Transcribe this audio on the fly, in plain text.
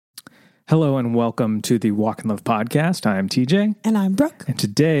Hello and welcome to the Walk and Love podcast. I'm TJ. And I'm Brooke. And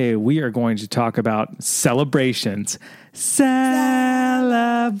today we are going to talk about celebrations. Celebrate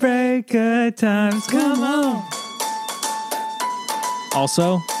good times. Come on.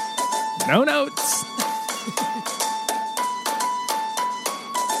 Also, no notes.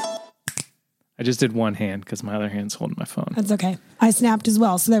 I just did one hand because my other hand's holding my phone. That's okay. I snapped as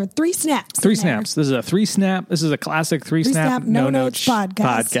well. So there were 3 snaps. Three snaps. This is a 3-snap. This is a classic 3-snap no notes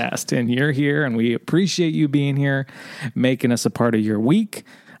podcast. And you're here, and we appreciate you being here, making us a part of your week.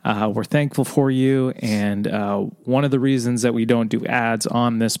 We're thankful for you. And one of the reasons that we don't do ads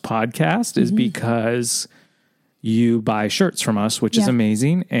on this podcast is because you buy shirts from us, which is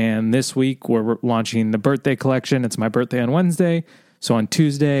amazing. And this week we're launching the birthday collection. It's my birthday on Wednesday. So on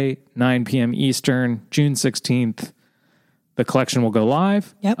Tuesday, 9 p.m. Eastern, June 16th, the collection will go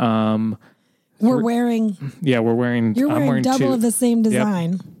live. Yep. We're wearing... Yeah, we're wearing... You're wearing double 2 of the same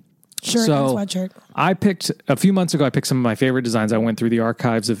design. Yep. Shirt and sweatshirt. A few months ago, I picked some of my favorite designs. I went through the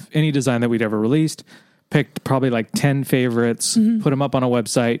archives of any design that we'd ever released, picked probably like 10 favorites, put them up on a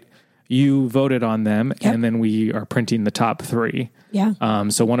website. You voted on them, and then we are printing the top 3. Yeah.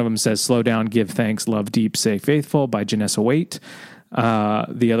 So one of them says, Slow Down, Give Thanks, Love Deep, Stay Faithful by Janessa Waite.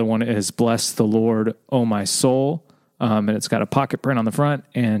 The other one is Bless the Lord, Oh My Soul. And it's got a pocket print on the front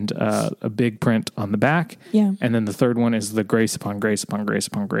and a big print on the back. Yeah. And then the third one is the Grace Upon Grace Upon Grace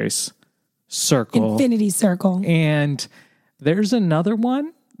Upon Grace circle. Infinity circle. And there's another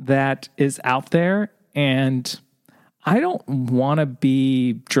one that is out there, and I don't want to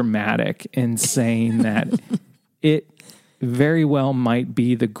be dramatic in saying that it very well might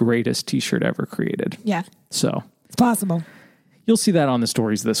be the greatest t-shirt ever created. Yeah. So it's possible. You'll see that on the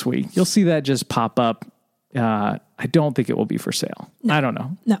stories this week. You'll see that just pop up. I don't think it will be for sale. No. I don't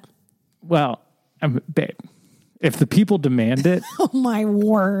know. No. Well, babe, if the people demand it. Oh, my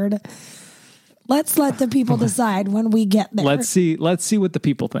word. Let's let the people decide when we get there. Let's see what the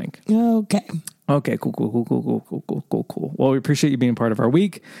people think. Okay. Okay, cool. Well, we appreciate you being part of our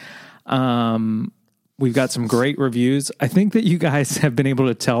week. We've got some great reviews. I think that you guys have been able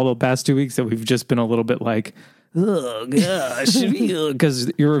to tell the past 2 weeks that we've just been a little bit like, oh gosh, because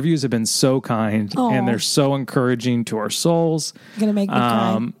your reviews have been so kind and they're so encouraging to our souls. Gonna make me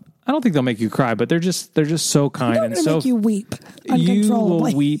cry. I don't think they'll make you cry, but they're just so kind and so make you weep uncontrollably. You will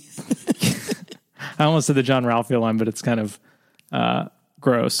weep. I almost said the John Ralphio line, but it's kind of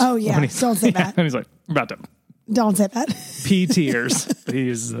gross. Oh yeah, don't say that. And he's like, I'm about to. Don't say that. Pee tears.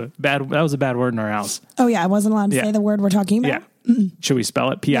 He's bad. That was a bad word in our house. Oh yeah, I wasn't allowed to say the word we're talking about. Yeah. Should we spell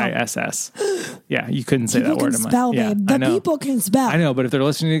it? P-I-S-S. Yeah, you couldn't say that word. Spell, yeah, the people can spell. I know, but if they're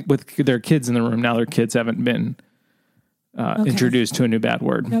listening with their kids in the room now, their kids haven't been introduced to a new bad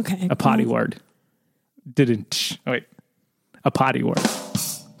word. Okay, a potty word. A potty word.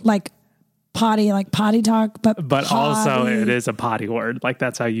 Like potty talk, but also it is a potty word. Like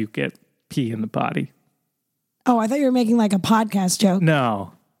that's how you get pee in the potty. Oh, I thought you were making like a podcast joke.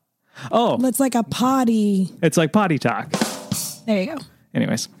 No. Oh. It's like a potty. It's like potty talk. There you go.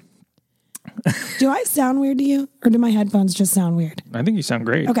 Anyways. Do I sound weird to you? Or do my headphones just sound weird? I think you sound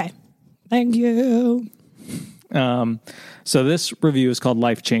great. Okay. Thank you. So this review is called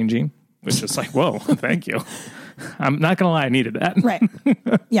Life Changing, which is like, whoa, thank you. I'm not going to lie, I needed that. Right.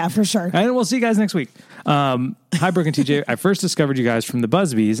 Yeah, for sure. And we'll see you guys next week. Hi, Brooke and TJ. I first discovered you guys from the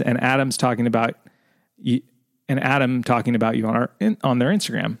Busbees, and Adam's talking about you. And Adam talking about you on their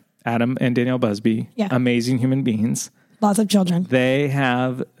Instagram. Adam and Danielle Busby, amazing human beings. Lots of children. They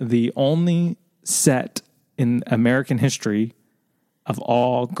have the only set in American history of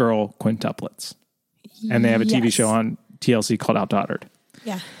all girl quintuplets. And they have a TV show on TLC called Outdaughtered.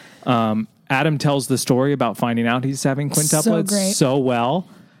 Yeah. Adam tells the story about finding out he's having quintuplets so well.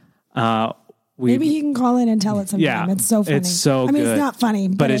 Maybe he can call in and tell it sometime. Yeah, it's so funny. It's so good. It's not funny,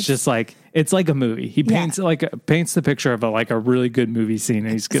 but it's just like, it's like a movie. He paints paints the picture of a really good movie scene,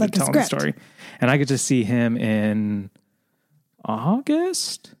 and he's good at telling the story. And I get to see him in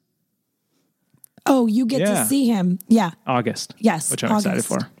August. Oh, you get to see him. Yeah. August. Yes. Which I'm excited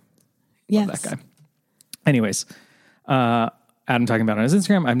for. Yes. Love that guy. Anyways, Adam talking about on his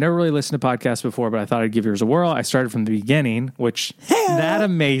Instagram. I've never really listened to podcasts before, but I thought I'd give yours a whirl. I started from the beginning, which that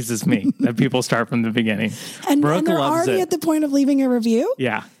amazes me that people start from the beginning. And they're already at the point of leaving a review?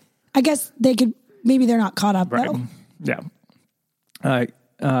 Yeah. I guess maybe they're not caught up though. Yeah.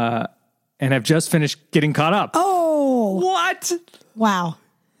 And have just finished getting caught up. Oh. What? Wow.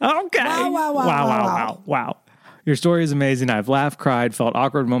 Okay. Wow. Your story is amazing. I've laughed, cried, felt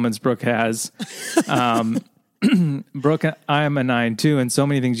awkward moments Brooke has. Brooke, I am a 9 too, and so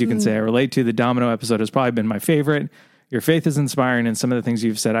many things you can say I relate to. The domino episode has probably been my favorite. Your faith is inspiring, and some of the things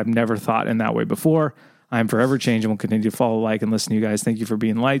you've said I've never thought in that way before. I'm forever changed and will continue to follow, like, and listen to you guys. Thank you for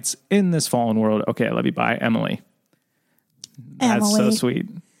being lights in this fallen world. Okay, I love you. Bye, Emily. That's so sweet.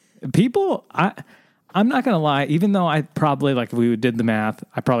 People, I'm not going to lie, even though I probably, like, if we did the math,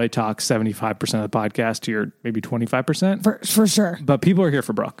 I probably talk 75% of the podcast to your maybe 25%. For sure. But people are here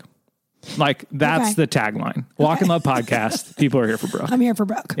for Brooke. Like, that's the tagline. Walk and Love podcast. People are here for Brooke. I'm here for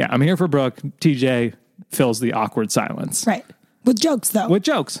Brooke. Yeah, I'm here for Brooke. TJ fills the awkward silence. Right. With jokes, though. With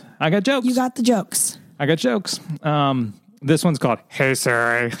jokes. I got jokes. You got the jokes. I got jokes. This one's called Hey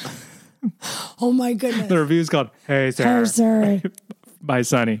Siri. Oh my goodness. The review's called Hey Siri. Hey Siri. By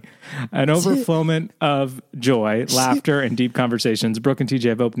Sunny. An overflowment of joy, laughter, and deep conversations. Brooke and TJ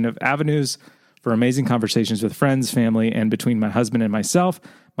have opened up avenues for amazing conversations with friends, family, and between my husband and myself.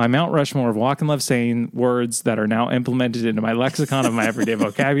 My Mount Rushmore of Walk and Love saying words that are now implemented into my lexicon of my everyday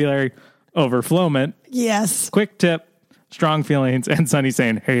vocabulary. Overflowment. Yes. Quick tip. Strong feelings. And Sunny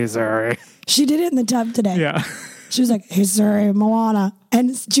saying, Hey Siri. She did it in the tub today. Yeah. She was like, Hey Siri, Moana.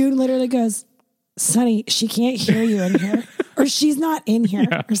 And June literally goes, Sunny, she can't hear you in here. Or she's not in here.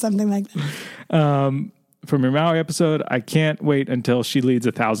 Yeah. Or something like that. From your Maui episode, I can't wait until she leads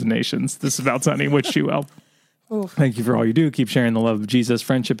 1,000 nations. This is about Sunny, which she will. Oof. Thank you for all you do. Keep sharing the love of Jesus,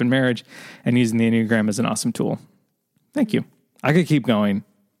 friendship, and marriage, and using the Enneagram as an awesome tool. Thank you. I could keep going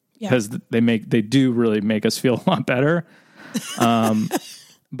because they do really make us feel a lot better.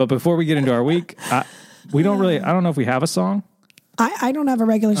 But before we get into our week, I don't know if we have a song. I don't have a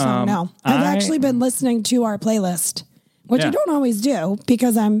regular song now. I've actually been listening to our playlist, which I don't always do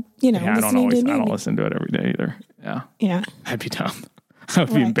because I'm, listening to I don't listen to it every day either. Yeah. Yeah. I'd be dumb. I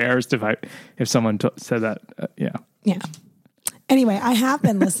would be embarrassed if someone said that. Yeah. Yeah. Anyway, I have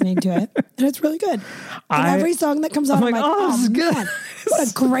been listening to it, and it's really good. And every song that comes on, I'm like, oh, this is good. Man, what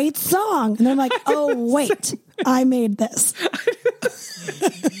a great song. And I'm like, oh, wait, I made this.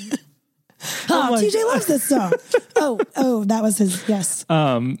 TJ loves this song. Oh, that was his, yes.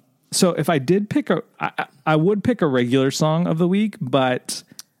 So if I did pick I would pick a regular song of the week, but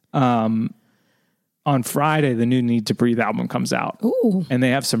on Friday, the new Need to Breathe album comes out. Ooh. And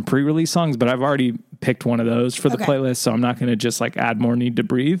they have some pre-release songs, but I've already picked one of those for the playlist, so I'm not going to just like add more Need to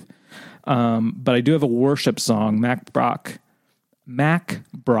Breathe. But I do have a worship song. Mac Brock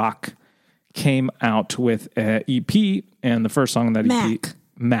came out with an EP, and the first song on that EP,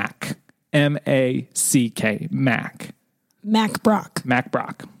 Mac. M-A-C-K, Mac. Mac Brock.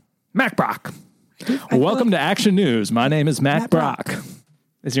 Welcome to Action News. My name is Mac Brock.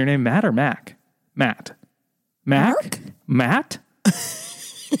 Is your name Matt or Mac? Matt. Mark? Matt?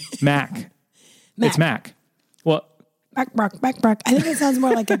 Mac. It's Mac. Well, Mac Brock. I think it sounds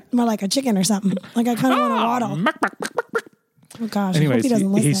more like a chicken or something. Like I kind of want to waddle. Mac. Oh gosh. Anyways, I hope he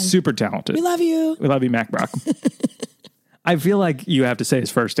doesn't listen. He's super talented. We love you. We love you, Mac Brock. I feel like you have to say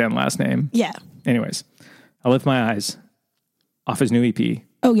his first and last name. Yeah. Anyways, I lift my eyes off his new EP.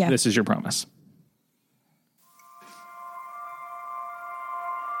 Oh yeah. This is Your Promise.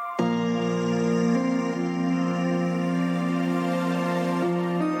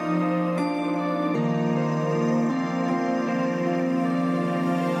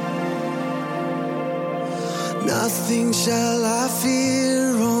 Nothing shall I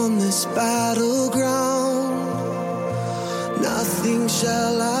fear on this battleground. Nothing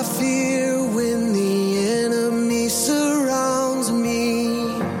shall I fear when the enemy surrounds me.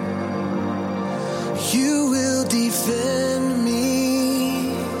 You will defend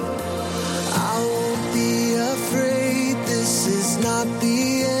me. I won't be afraid. This is not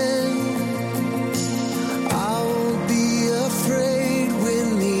the end. I won't be afraid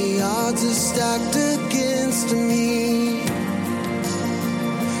when the odds are stacked against me.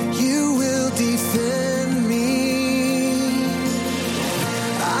 You will defend me.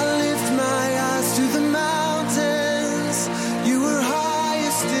 I lift my eyes to the mountains. You are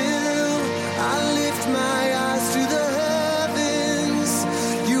higher still. I lift my eyes to the heavens.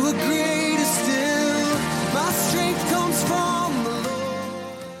 You are greater still. My strength comes from the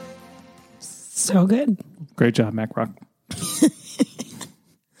Lord. So good. Great job, Mac Rock.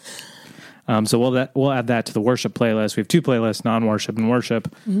 So we'll add that to the worship playlist. We have two playlists, non-worship and worship.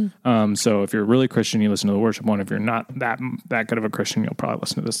 Mm-hmm. So if you're really Christian, you listen to the worship one. If you're not that good of a Christian, you'll probably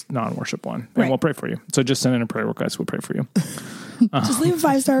listen to this non-worship one. And we'll pray for you. So just send in a prayer request. We'll pray for you. Just leave a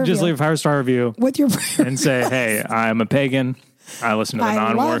 5-star review. Just leave a 5-star review. With your prayer and say, hey, I'm a pagan. I listen to the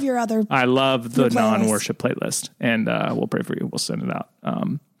non-worship. I love the non-worship playlist. And we'll pray for you. We'll send it out.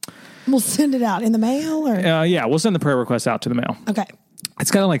 We'll send it out in the mail? Or? Yeah, we'll send the prayer request out to the mail. Okay.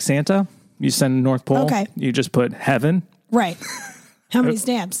 It's kind of like Santa. You send North Pole. Okay. You just put heaven. Right. How many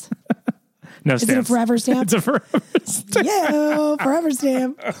stamps? No Is stamps. it a forever stamp? It's a forever stamp. Yeah, forever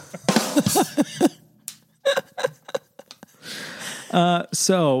stamp.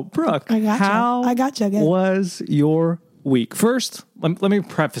 So, Brooke, I gotcha. how I gotcha. Good. was your week? First, let me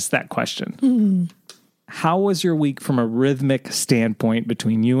preface that question. Mm-hmm. How was your week from a rhythmic standpoint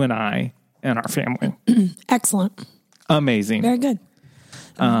between you and I and our family? Excellent. Amazing. Very good.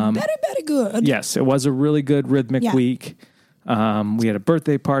 Very good. Yes, it was a really good rhythmic Yeah. week. We had a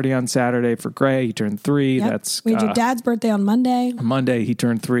birthday party on Saturday for Gray. He turned 3. Yep. That's We had your dad's birthday on Monday. Monday. He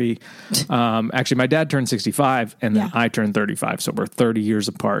turned 3. Actually, my dad turned 65, and then Yeah. I turned 35. So we're 30 years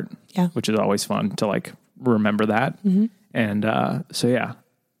apart. Yeah. Which is always fun to like remember that. Mm-hmm. And so yeah,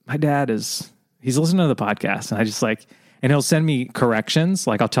 my dad he's listening to the podcast, and I just like, and he'll send me corrections.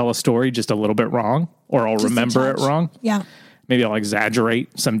 Like I'll tell a story just a little bit wrong, or I'll Just a remember it touch. wrong. Yeah. Maybe I'll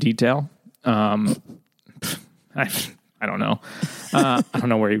exaggerate some detail. I don't know. I don't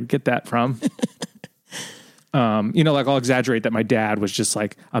know where he would get that from. Like I'll exaggerate that my dad was just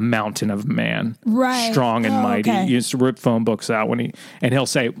like a mountain of a man, Right. strong and Oh, mighty. okay. He used to rip phone books out and he'll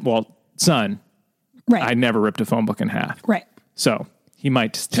say, "Well, son, Right. I never ripped a phone book in half." Right. So he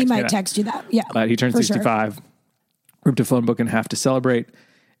might text He me might that. text you that. Yeah. But he turned for sure. 65, ripped a phone book in half to celebrate,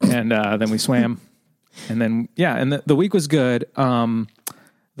 and then we swam. And then, and the week was good.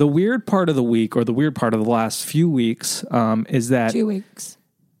 The weird part of the week, or the weird part of the last few weeks, is that 2 weeks.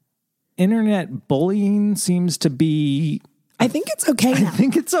 internet bullying seems to be. I think it's okay now. I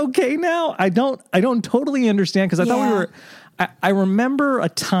think it's okay now. I don't totally understand, because I thought we Yeah. were. I remember a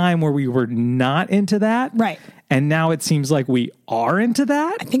time where we were not into that, Right. And now it seems like we are into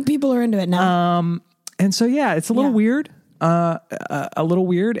that. I think people are into it now. And so, it's a little Yeah. weird,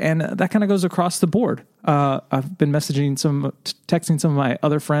 and that kind of goes across the board. I've been texting some of my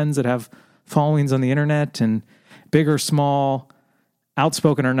other friends that have followings on the internet, and big or small,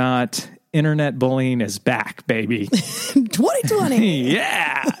 outspoken or not, internet bullying is back, baby. 2020.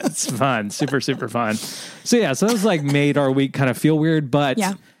 Yeah, it's fun. Super, super fun. So that was like made our week kind of feel weird, but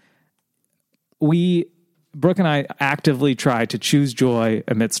Yeah. Brooke and I actively try to choose joy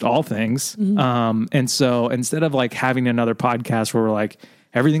amidst all things. Mm-hmm. And so instead of like having another podcast where we're like,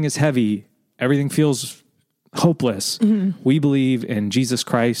 everything is heavy, everything feels hopeless, we believe in Jesus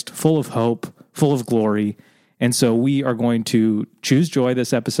Christ, full of hope, full of glory. And so we are going to choose joy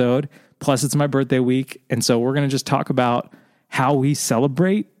this episode. Plus, it's my birthday week. And so we're going to just talk about how we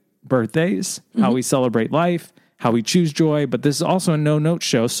celebrate birthdays, how we celebrate life, how we choose joy. But this is also a no-note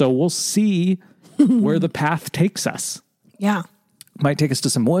show. So we'll see where the path takes us. Yeah. Might take us to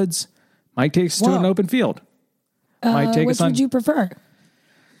some woods, might take us to an open field. Might take Which us on. would you prefer?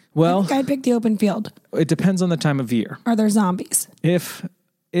 Well, I'd pick the open field. it depends on the time of year. Are there zombies? If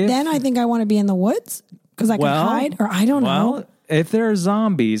Then I think I want to be in the woods because I can hide, or I don't know. If there are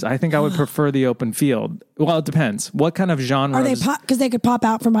zombies, I think I would prefer the open field. Well, it depends. What kind of genre? Are they pop? Because they could pop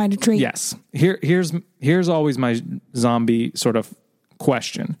out from behind a tree. Yes. Here's always my zombie sort of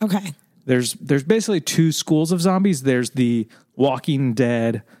question. Okay. There's basically 2 schools of zombies. There's the Walking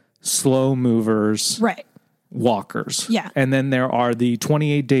Dead slow movers, Right. walkers. Yeah. And then there are the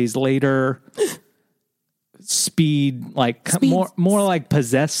 28 days later speed, like more like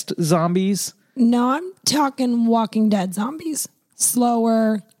possessed zombies. No, I'm talking Walking Dead zombies.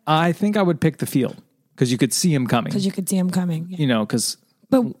 Slower I think I would pick the field because you could see them coming. because you could see them coming. Yeah. Because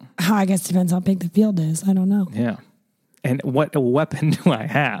But I guess depends how big the field is. I don't know. yeah. And what weapon do I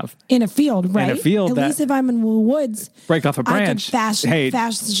have? In a field, right? a field At that- least if I'm in the woods, Break off a branch. I could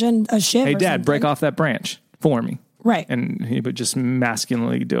fashion a shiv. Hey, or Dad, break something. off that branch for me. Right. And he would just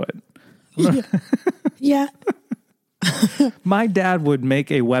masculinely do it. Yeah, My dad would make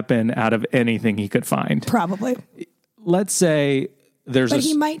a weapon out of anything he could find. probably. Let's say there's But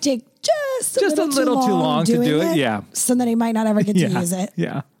he might take just a little too long to doing do it. Yeah. So that he might not ever get to use it.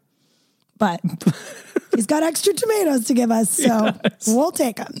 Yeah. But he's got extra tomatoes to give us, so we'll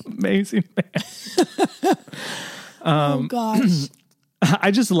take them. Amazing, man. Oh, gosh.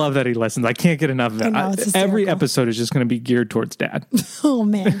 I just love that he listens. I can't get enough of it. I know, it's Every hysterical. episode is just going to be geared towards Dad. Oh,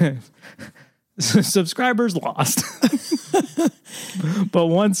 man. Subscribers lost. But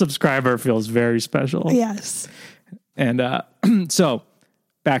one subscriber feels very special. Yes. And so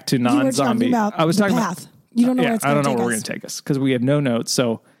back to You were talking non-zombie. about I was the talking path. about. You don't know where it's I going don't to know take where we're us. going to take us because we have no notes.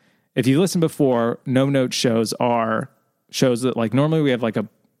 So if you listened before, no note shows are shows that like normally we have like a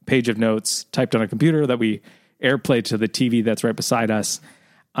page of notes typed on a computer that we airplay to the TV that's right beside us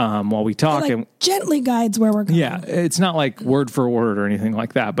while we talk. Like And gently guides where we're going. yeah, it's not like word for word or anything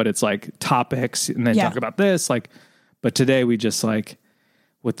like that, but it's like topics and then Yeah. talk about this. Like, but today we just like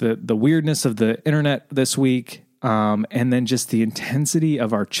with the weirdness of the internet this week, and then just the intensity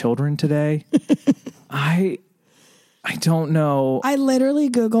of our children today. I don't know. I literally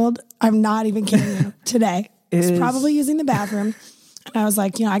Googled, I'm not even kidding you, today. I was probably using the bathroom. And I was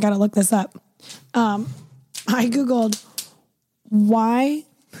like, I got to look this up. I Googled why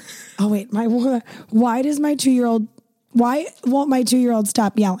won't my 2-year-old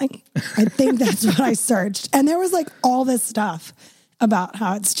stop yelling? I think that's what I searched. And there was like all this stuff about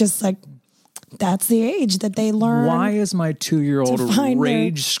how it's just like, that's the age that they learn. Why is my 2-year-old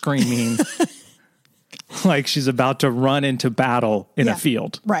rage screaming like she's about to run into battle in a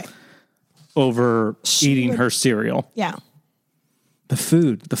field? Right. Over eating her cereal. Yeah. The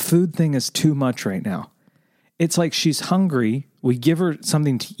food thing is too much right now. It's like she's hungry. We give her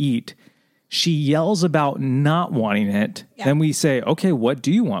something to eat. She yells about not wanting it. Yeah. Then we say, okay, what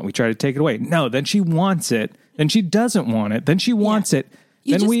do you want? We try to take it away. No, then she wants it. Then she doesn't want it. Then she wants it.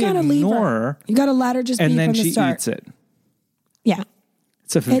 Then we ignore her. You got to let her just be from the start. And then she eats it. Yeah.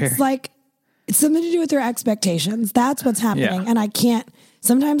 It's like, it's something to do with her expectations. That's what's happening. Yeah. And I can't,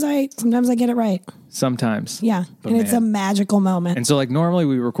 sometimes I get it right. Sometimes. Yeah. And it's a magical moment. And so like normally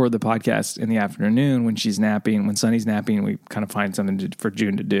we record the podcast in the afternoon when she's napping, when Sunny's napping, we kind of find something for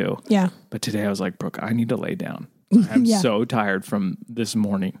June to do. Yeah. But today I was like, Brooke, I need to lay down. I'm so tired from this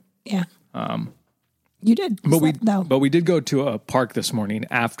morning. Yeah. You did. But we did go to a park this morning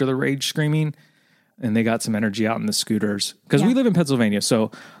after the rage screaming, and they got some energy out in the scooters because we live in Pennsylvania.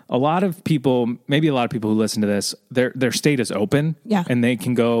 So a lot of people who listen to this, their state is open, and they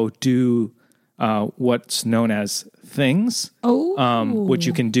can go do what's known as things, which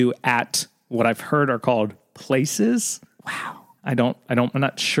you can do at what I've heard are called places. Wow. I'm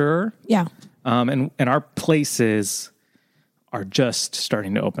not sure. Yeah. And our places are just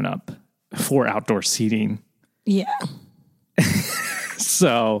starting to open up for outdoor seating. Yeah.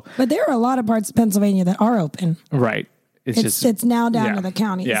 So, but there are a lot of parts of Pennsylvania that are open. Right. It's now down to the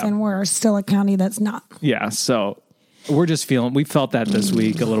counties, and we're still a county that's not. Yeah. So we felt that this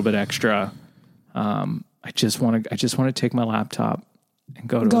week a little bit extra. I just want to take my laptop and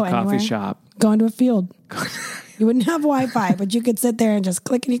go to a coffee shop. Go into a field. You wouldn't have Wi-Fi, but you could sit there and just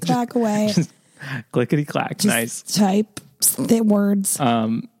clickety-clack away. Clickety clack. Just nice. Type the words.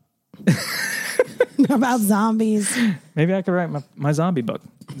 About zombies. Maybe I could write my zombie book.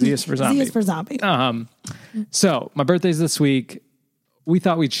 Z is for zombie. Z is for zombie. So my birthday's this week. We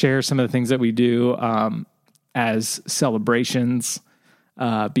thought we'd share some of the things that we do as celebrations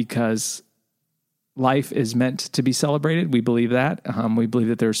because life is meant to be celebrated. We believe that. We believe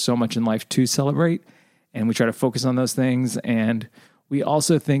that there's so much in life to celebrate, and we try to focus on those things. And we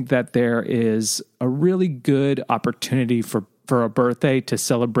also think that there is a really good opportunity for a birthday to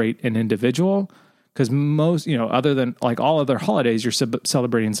celebrate an individual, because most, other than like all other holidays, you're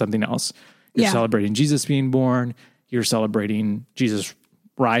celebrating something else. You're celebrating Jesus being born. You're celebrating Jesus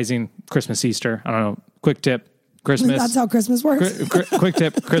rising, Christmas, Easter. I don't know. Quick tip. Christmas. That's how Christmas works. Quick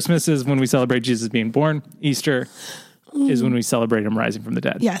tip. Christmas is when we celebrate Jesus being born. Easter is when we celebrate him rising from the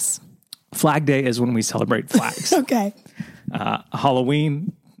dead. Yes. Flag Day is when we celebrate flags. Okay.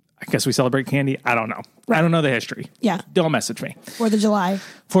 Halloween, I guess we celebrate candy. I don't know. Right. I don't know the history. Yeah. Don't message me. 4th of July.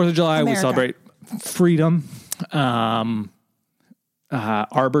 4th of July, America. We celebrate freedom.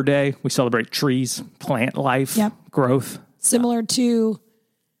 Arbor Day, we celebrate trees, plant life, growth. Similar to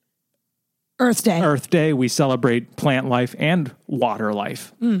Earth Day. Earth Day, we celebrate plant life and water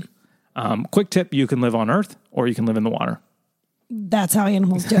life. Quick tip, you can live on Earth or you can live in the water. That's how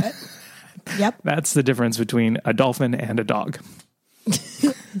animals do it. Yep. That's the difference between a dolphin and a dog.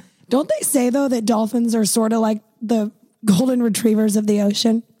 Don't they say, though, that dolphins are sort of like the golden retrievers of the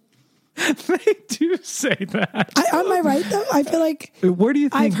ocean? They do say that. Am I right, though? I feel like where do you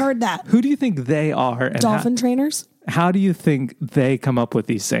think, I've heard that. Who do you think they are? And dolphin trainers? How do you think they come up with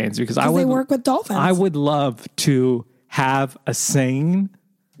these sayings? Because they work with dolphins. I would love to have a saying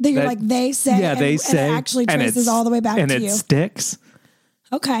that you're like, they say, and it actually traces all the way back to you. And it sticks.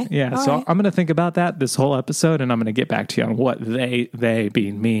 Okay. Yeah. So I'm going to think about that this whole episode, and I'm going to get back to you on what they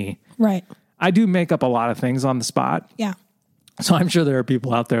being me. Right. I do make up a lot of things on the spot. Yeah. So I'm sure there are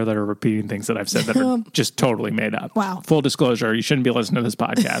people out there that are repeating things that I've said that are just totally made up. Wow. Full disclosure, you shouldn't be listening to this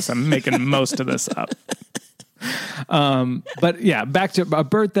podcast. I'm making most of this up. But yeah, back to a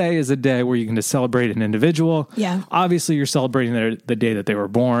birthday is a day where you can just celebrate an individual. Yeah. Obviously, you're celebrating the day that they were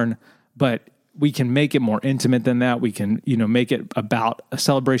born, but we can make it more intimate than that. We can, make it about a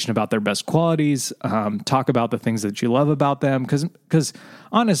celebration about their best qualities, talk about the things that you love about them. Because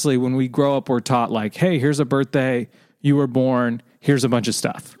honestly, when we grow up, we're taught like, hey, here's a birthday, you were born, here's a bunch of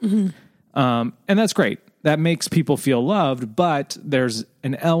stuff. Mm-hmm. And that's great. that makes people feel loved, but there's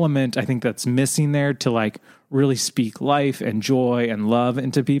an element I think that's missing there to like really speak life and joy and love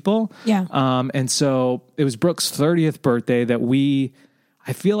into people. Yeah. And so it was Brooke's 30th birthday that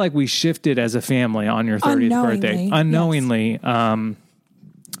I feel like we shifted as a family on your 30th birthday. Unknowingly.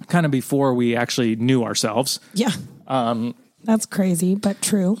 Kind of before we actually knew ourselves. Yeah. That's crazy, but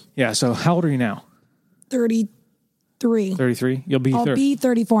true. Yeah. So how old are you now? 33. 33? You'll be I'll be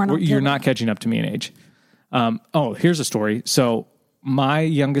 34 in October. You're not catching up to me in age. Here's a story. So my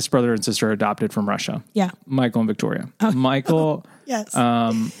youngest brother and sister are adopted from Russia. Yeah. Michael and Victoria. Michael yes.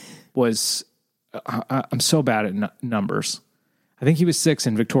 was, I'm so bad at numbers. I think he was 6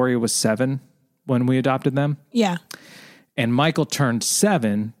 and Victoria was 7 when we adopted them. Yeah. And Michael turned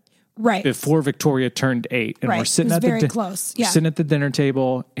 7 right before Victoria turned 8. And we're sitting at sitting at the dinner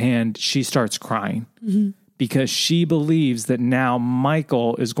table and she starts crying because she believes that now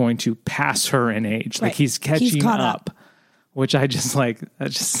Michael is going to pass her in age. Like he's catching up. Which I just like,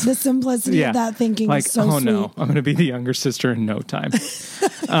 the simplicity of that thinking like, is so sweet. No, I'm going to be the younger sister in no time.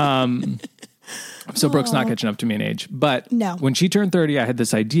 So Brooke's not catching up to me in age. But when she turned 30, I had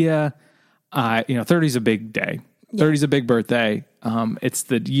this idea. 30 is a big day. 30 is a big birthday. It's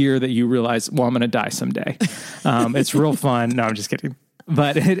the year that you realize, well, I'm going to die someday. It's real fun. No, I'm just kidding.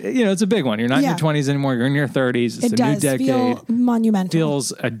 But it's a big one. You're not in your 20s anymore. You're in your 30s. It's a new decade. Feel monumental.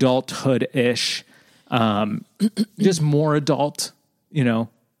 Feels adulthood-ish. Just more adult,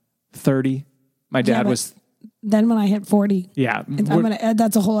 30. My dad was. Then when I hit 40,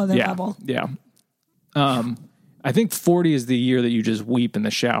 that's a whole other level. Yeah. I think 40 is the year that you just weep in the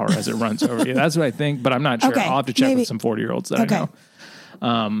shower as it runs over you. That's what I think, but I'm not sure. Okay, I'll have to check with some 40-year-olds that I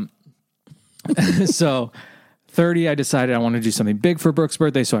know. So 30, I decided I want to do something big for Brooke's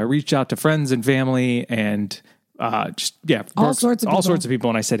birthday. So I reached out to friends and family and all sorts of people.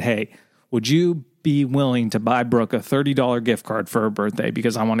 And I said, hey, would you be willing to buy Brooke a $30 gift card for her birthday?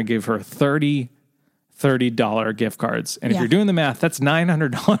 Because I want to give her $30 gift cards. And if you're doing the math, that's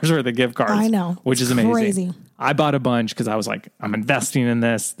 $900 worth of gift cards. I know. Which is amazing. Crazy. I bought a bunch because I was like, I'm investing in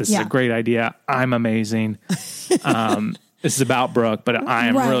this. This is a great idea. I'm amazing. This is about Brooke, but I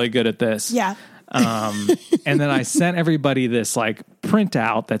am really good at this. Yeah. And then I sent everybody this like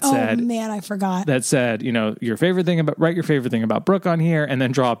printout that said, oh man, I forgot. That said, write your favorite thing about Brooke on here and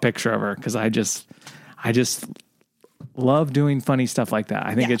then draw a picture of her. Cause I just love doing funny stuff like that.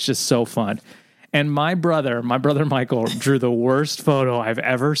 I think it's just so fun. And my brother Michael drew the worst photo I've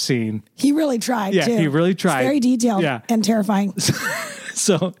ever seen. He really tried too. He really tried. It's very detailed and terrifying.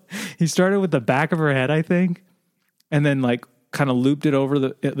 So he started with the back of her head, I think, and then like kind of looped it over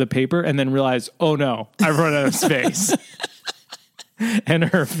the paper and then realized, oh no, I wrote out his face. And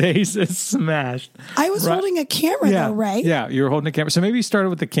her face is smashed. I was holding a camera though, right? Yeah, you were holding a camera. So maybe you started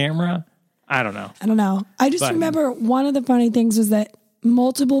with the camera. I don't know. I just remember one of the funny things was that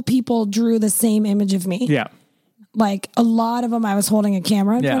multiple people drew the same image of me. Yeah. Like a lot of them, I was holding a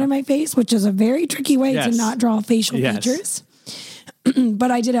camera in front of my face, which is a very tricky way to not draw facial features.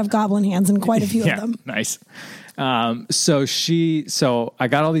 But I did have goblin hands in quite a few of them. Nice. So I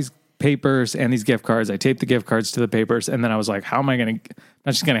got all these papers and these gift cards. I taped the gift cards to the papers. And then I was like, I'm not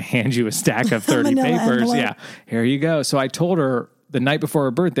just going to hand you a stack of 30 papers. Envelope. Yeah. Here you go. So I told her the night before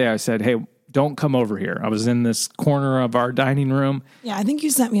her birthday, I said, hey, don't come over here. I was in this corner of our dining room. Yeah, I think you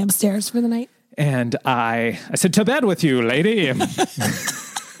sent me upstairs for the night. And I said, to bed with you, lady.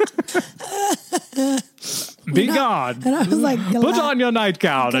 Be gone. And I was like, put on your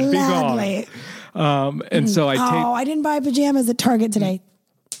nightgown and be gone. And so I didn't buy pajamas at Target today.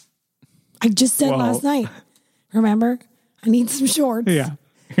 I just said last night. Remember? I need some shorts. Yeah.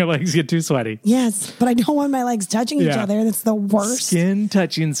 Your legs get too sweaty. Yes, but I don't want my legs touching each other. That's the worst. Skin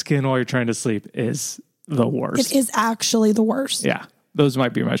touching skin while you're trying to sleep is the worst. It is actually the worst. Yeah. Those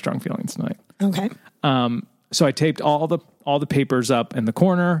might be my strong feelings tonight. Okay. So I taped all the papers up in the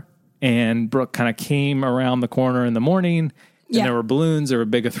corner, and Brooke kind of came around the corner in the morning, and there were balloons. There were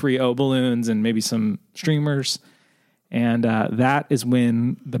big 3-0 balloons and maybe some streamers. And that is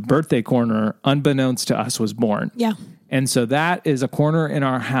when the birthday corner, unbeknownst to us, was born. Yeah. And so that is a corner in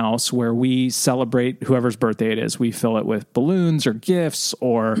our house where we celebrate whoever's birthday it is. We fill it with balloons or gifts,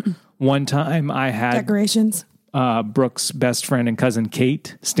 or one time I had decorations. Brooke's best friend and cousin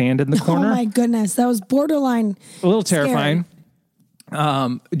Kate stand in the corner. Oh my goodness. That was borderline. A little terrifying.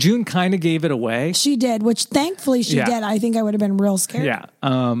 June kind of gave it away. She did, which thankfully she did. I think I would have been real scared. Yeah.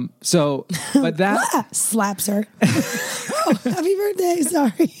 But that slaps her. Oh, happy birthday.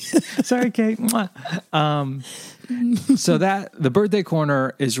 Sorry. Sorry, Kate. So that the birthday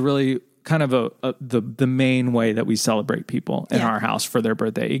corner is really kind of the main way that we celebrate people in our house for their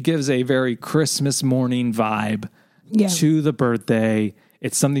birthday. It gives a very Christmas morning vibe to the birthday.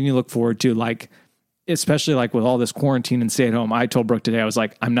 It's something you look forward to, like, especially like with all this quarantine and stay at home. I told Brooke today, I was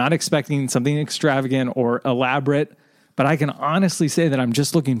like, I'm not expecting something extravagant or elaborate, but I can honestly say that I'm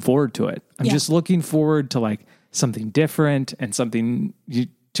just looking forward to it. I'm just looking forward to like something different and something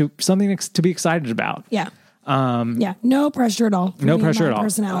to be excited about. Yeah. No pressure at all. No pressure at all.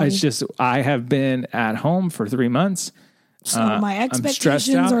 Personality. It's just, I have been at home for 3 months. So my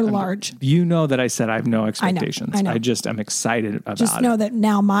expectations are large. You know that I said I have no expectations. I know. I'm excited about it. Just know that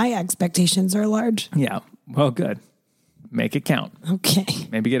now my expectations are large. Yeah. Well, good. Make it count. Okay.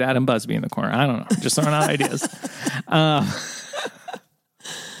 Maybe get Adam Busby in the corner. I don't know. Just throwing out ideas.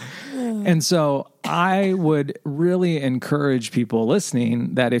 And so I would really encourage people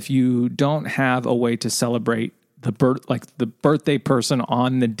listening that if you don't have a way to celebrate the birthday person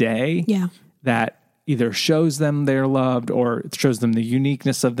on the day, that either shows them they're loved or shows them the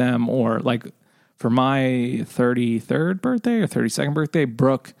uniqueness of them, or like for my 33rd birthday or 32nd birthday,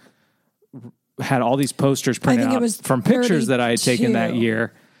 Brooke had all these posters printed out from pictures that I had taken that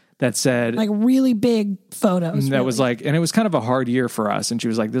year that said, like, really big photos. That was like, and it was kind of a hard year for us. And she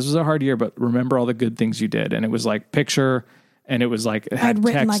was like, this was a hard year, but remember all the good things you did. And it was like picture, and it was like, it had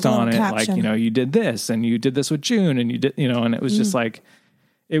text on it. Caption. Like, you know, you did this and you did this with June and you did, you know, and it was just like,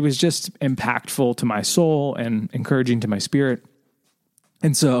 it was just impactful to my soul and encouraging to my spirit.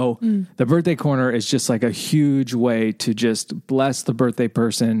 And so the birthday corner is just like a huge way to just bless the birthday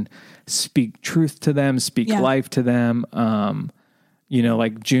person, speak truth to them, speak life to them. You know,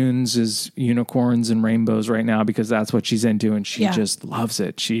 like June's is unicorns and rainbows right now because that's what she's into, and she just loves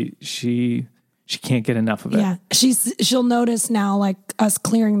it. She can't get enough of it. Yeah, she'll notice now, like us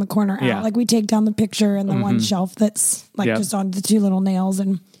clearing the corner out. Yeah. Like we take down the picture and the one shelf that's like just on the 2 little nails,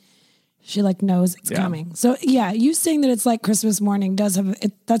 and she like knows it's coming. So yeah, you saying that it's like Christmas morning does have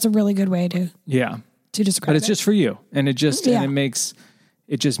it. That's a really good way to describe. But it's just for you, and it just and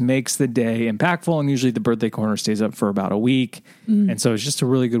it just makes the day impactful. And usually the birthday corner stays up for about a week. And so it's just a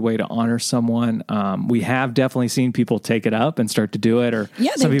really good way to honor someone. We have definitely seen people take it up and start to do it, or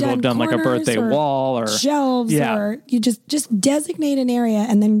some people have done like a birthday wall or shelves, or you just designate an area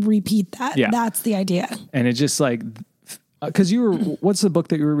and then repeat that. Yeah. That's the idea. And it's just like, because what's the book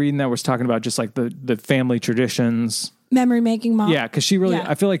that you were reading that was talking about just like the family traditions? Memory Making Mom. Yeah, because she really,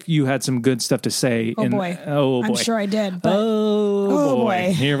 I feel like you had some good stuff to say. Oh boy. I'm sure I did. But oh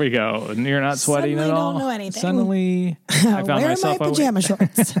boy. Here we go. And you're not sweating at all. Don't know anything. Suddenly, I found myself. Where are my pajama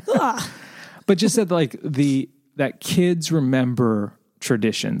shorts? But just that, like that kids remember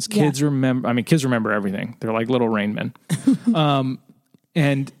traditions. Kids remember everything. They're like little Rain Men.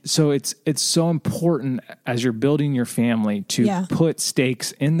 And so it's so important as you're building your family to put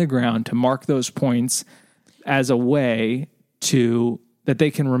stakes in the ground to mark those points as a way that they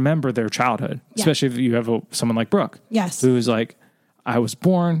can remember their childhood, especially if you have someone like Brooke. Yes. Who's like, I was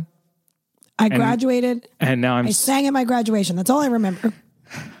born. I graduated. And now I sang at my graduation. That's all I remember.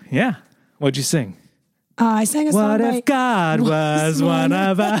 Yeah. What'd you sing? I sang a song What if God was one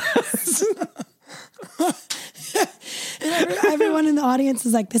of us? And everyone in the audience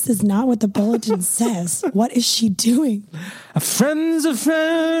is like, this is not what the bulletin says. What is she doing? A friend's a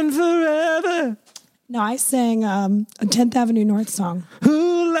friend forever. No, I sang a 10th Avenue North song.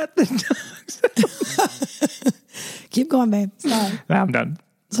 Who let the dogs out? Keep going, babe. Sorry. I'm done.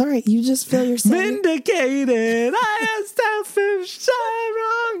 Sorry, you just feel yourself. Vindicated. I am selfish. So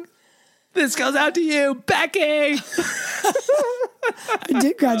wrong. This goes out to you, Becky. I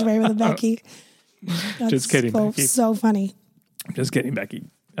did graduate with a Becky. That's just kidding, Becky. So funny. Just kidding, Becky.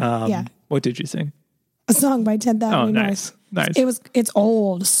 What did you sing? A song by 10th Avenue. Oh, nice. Nice. It's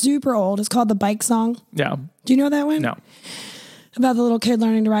old, super old. It's called The Bike Song. Yeah. Do you know that one? No. About the little kid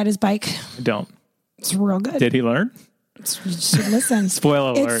learning to ride his bike. I don't. It's real good. Did he learn? You should listen.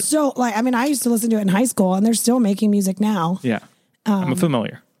 Spoiler alert. It's so I used to listen to it in high school, and they're still making music now. Yeah. I'm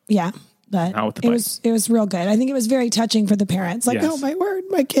familiar. Yeah. But it was real good. I think it was very touching for the parents. Like, oh my word,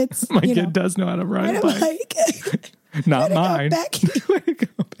 my kids. My kid does know how to ride a bike. Not mine. Becky.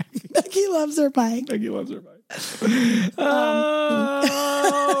 Becky loves her bike. Becky loves her bike.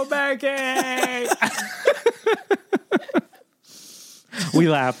 Oh, Becky. We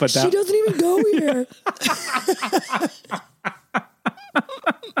laugh, but she doesn't even go here.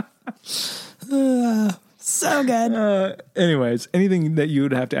 So good. Anyways, anything that you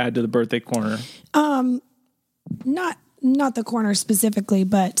would have to add to the birthday corner? Not the corner specifically,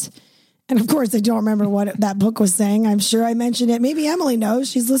 but, and of course I don't remember what that book was saying. I'm sure I mentioned it. Maybe Emily knows.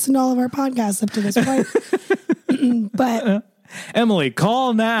 She's listened to all of our podcasts up to this point. But Emily,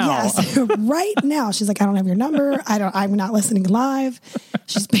 call now. Yes, right now. She's like, I don't have your number. I'm not listening live.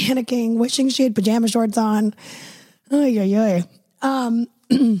 She's panicking, wishing she had pajama shorts on. Oy.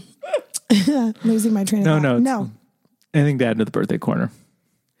 Losing my train of thought. No. Anything to add to the birthday corner?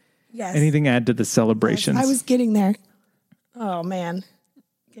 Yes. Anything to add to the celebrations? Yes, I was getting there. Oh, man.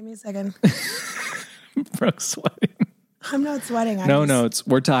 Give me a second. Brooke's sweating. I'm not sweating.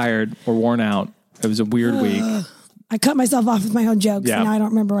 We're tired. We're worn out. It was a weird week. I cut myself off with my own jokes, and now I don't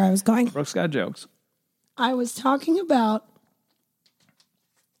remember where I was going. Brooke's got jokes. I was talking about...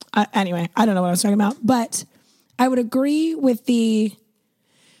 anyway, I don't know what I was talking about, but I would agree with the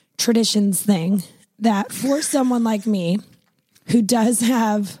traditions thing that for someone like me who does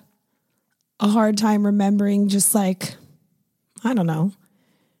have a hard time remembering just like, I don't know,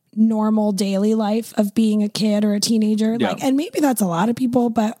 normal daily life of being a kid or a teenager. Yeah. Like, and maybe that's a lot of people,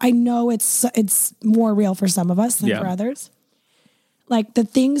 but I know it's more real for some of us than for others. Like the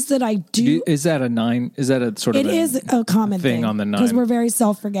things that I do. Is that a 9? Is that a sort of it is a common thing on the 9? Because we're very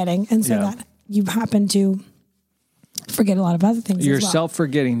self-forgetting. And so that you happen to forget a lot of other things. You're as well.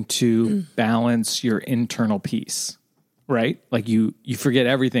 self-forgetting to balance your internal peace, right? Like you forget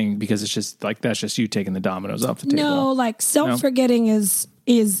everything because it's just like, that's just you taking the dominoes off the table. No, like self-forgetting is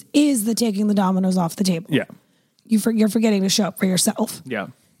the taking the dominoes off the table. Yeah. You're forgetting to show up for yourself. Yeah.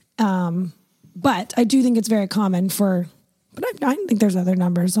 But I do think it's very common but I think there's other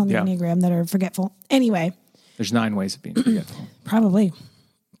numbers on the Enneagram that are forgetful. Anyway. There's 9 ways of being forgetful. Probably.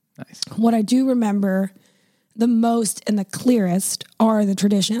 Nice. What I do remember the most and the clearest are the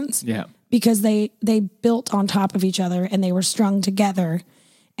traditions. Yeah. Because they built on top of each other and they were strung together.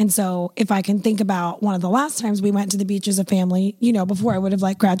 And so if I can think about one of the last times we went to the beach as a family, before I would have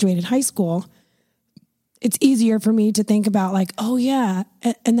like graduated high school, it's easier for me to think about like, oh yeah.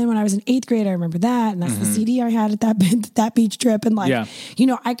 And then when I was in 8th grade, I remember that. And that's the CD I had at that beach trip. And like,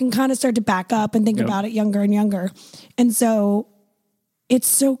 I can kind of start to back up and think about it younger and younger. And so it's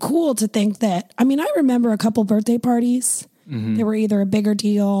so cool to think that, I remember a couple birthday parties. They were either a bigger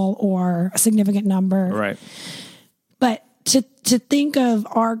deal or a significant number. Right. But to think of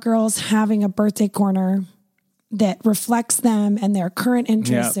our girls having a birthday corner that reflects them and their current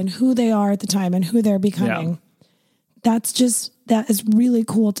interests and who they are at the time and who they're becoming, that is really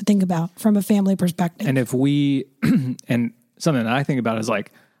cool to think about from a family perspective. And if we, and something that I think about is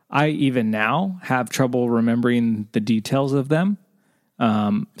like, I even now have trouble remembering the details of them.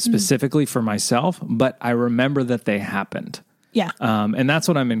 Specifically for myself, but I remember that they happened. Yeah. And that's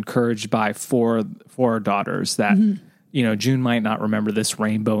what I'm encouraged by for our daughters that, June might not remember this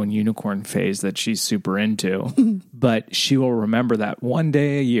rainbow and unicorn phase that she's super into, but she will remember that one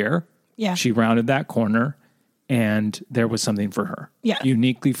day a year. Yeah. She rounded that corner and there was something for her. Yeah.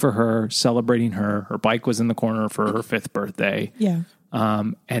 Uniquely for her, celebrating her. Her bike was in the corner for her 5th birthday. Yeah.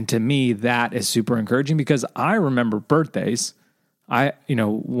 And to me, that is super encouraging because I remember birthdays.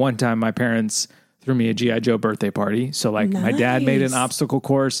 One time my parents threw me a G.I. Joe birthday party. So like my dad made an obstacle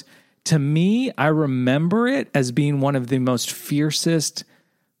course. To me, I remember it as being one of the most fiercest,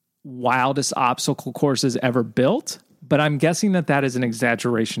 wildest obstacle courses ever built. But I'm guessing that is an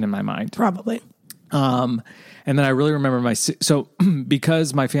exaggeration in my mind. Probably. And then I really remember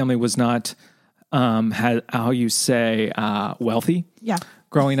because my family was not, wealthy. Yeah.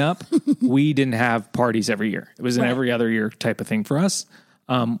 Growing up, we didn't have parties every year. It was an every other year type of thing for us,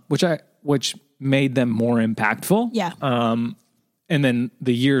 which made them more impactful. Yeah. And then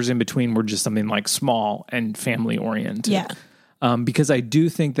the years in between were just something like small and family oriented. Yeah. Because I do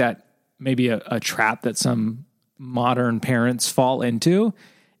think that maybe a trap that some modern parents fall into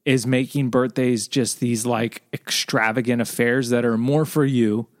is making birthdays just these like extravagant affairs that are more for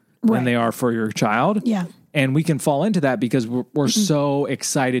you than they are for your child. Yeah. And we can fall into that because we're so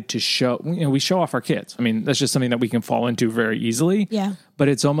excited to show, we show off our kids. That's just something that we can fall into very easily. Yeah. But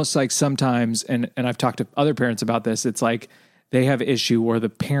it's almost like sometimes, and I've talked to other parents about this, it's like they have issue where the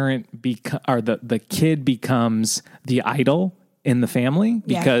parent the kid becomes the idol in the family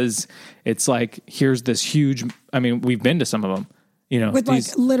because it's like, here's this huge, we've been to some of them, with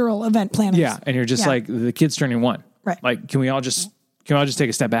these, like literal event planners. Yeah. And you're just like, the kid's turning 1. Right. Like, can we all just take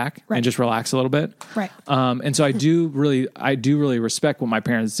a step back and just relax a little bit? Right. And so I do really respect what my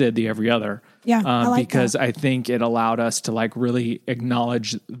parents did the every other. Yeah. I like because that. I think it allowed us to like really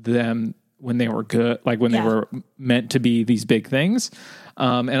acknowledge them when they were good, like when they were meant to be these big things.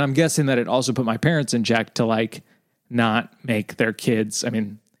 And I'm guessing that it also put my parents in check to like not make their kids.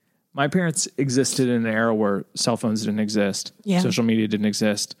 My parents existed in an era where cell phones didn't exist. Yeah. Social media didn't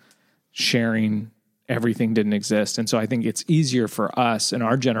exist. Sharing everything didn't exist. And so I think it's easier for us in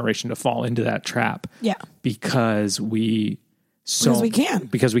our generation to fall into that trap. Yeah. Because we so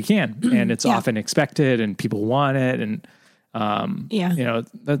because we can. And it's often expected and people want it. And,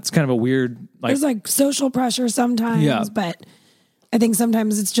 that's kind of a weird, there's like social pressure sometimes, but I think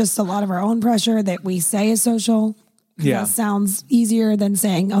sometimes it's just a lot of our own pressure that we say is social. That sounds easier than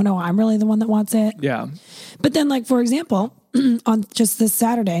saying, oh no, I'm really the one that wants it. Yeah. But then like, for example, on just this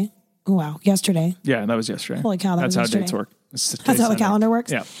Saturday, yesterday. Yeah. That was yesterday. Holy cow. That's was how yesterday. dates work. That's how the calendar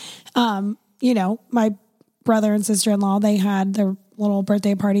works. Yeah. My brother and sister-in-law, they had their little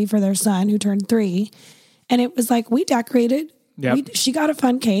birthday party for their son who turned 3. And it was like, we decorated. Yep. She got a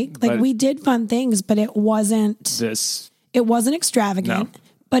fun cake. Like we did fun things, but it wasn't extravagant,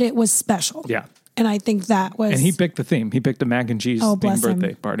 but it was special. Yeah. And I think that was... And he picked the theme. He picked the mac and cheese themed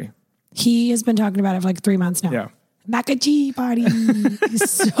birthday party. He has been talking about it for like 3 months now. Yeah. Mac and cheese party.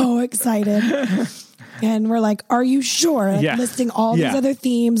 He's so excited. And we're like, are you sure? Like listing all these other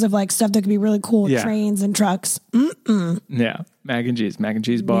themes of like stuff that could be really cool, trains and trucks. Yeah. Mac and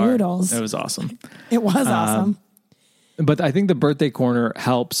cheese bar. Noodles. It was awesome. It was awesome. But I think the birthday corner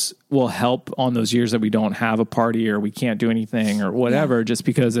will help on those years that we don't have a party or we can't do anything or whatever, just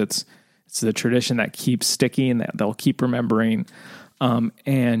because it's the tradition that keeps sticky and that they'll keep remembering.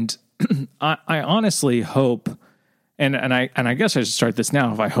 And I honestly hope, and I guess I should start this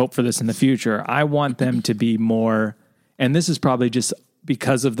now. If I hope for this in the future, I want them to be more, and this is probably just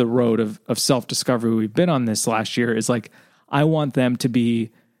because of the road of self-discovery we've been on this last year, is like, I want them to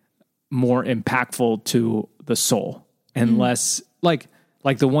be more impactful to the soul and less like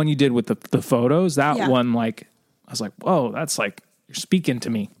the one you did with the photos, that one, like, I was like, whoa, that's like, you're speaking to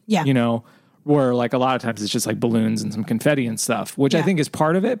me, where like a lot of times it's just like balloons and some confetti and stuff, which I think is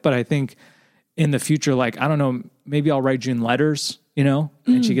part of it. But I think in the future, like, I don't know, maybe I'll write June letters, and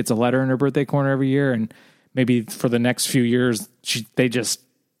she gets a letter in her birthday corner every year. And maybe for the next few years,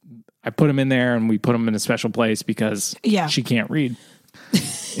 I put them in there and we put them in a special place because she can't read,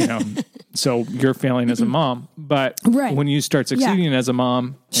 so you're failing as a mom, but when you start succeeding as a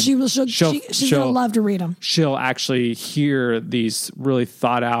mom, she's going to love to read them. She'll actually hear these really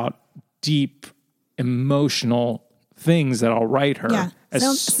thought out, deep, emotional things that I'll write her. Yeah.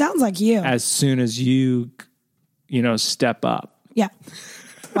 Sounds like you. As soon as you step up. Yeah.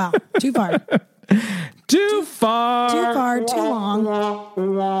 Wow. Too far. Too far. Too far. Too long.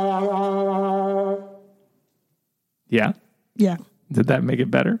 Yeah. Yeah. Did that make it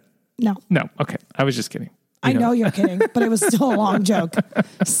better? No. No. Okay. I was just kidding. I know you're kidding, but it was still a long joke.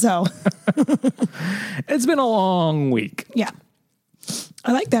 So it's been a long week. Yeah.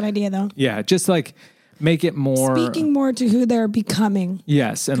 I like that idea though. Yeah. Just like make it more speaking more to who they're becoming.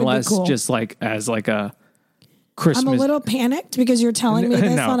 Yes. And less just like as like a Christmas. I'm a little panicked because you're telling me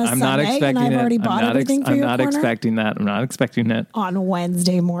this on a Sunday and I've already bought everything for your corner. I'm not expecting that. I'm not expecting it. On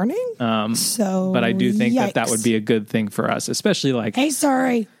Wednesday morning. But I do think that would be a good thing for us, especially like, hey,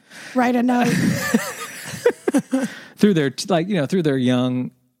 sorry, write a note. through their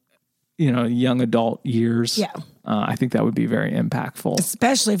young adult years. Yeah. I think that would be very impactful.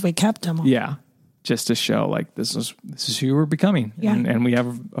 Especially if we kept them all. Yeah. Just to show like, this is who we're becoming. Yeah. And we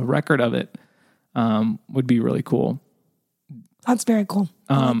have a record of it. Would be really cool. That's very cool.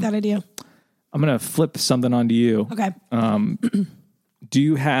 I like that idea. I'm going to flip something onto you. Okay. Do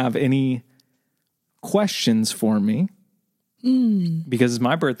you have any questions for me? Because it's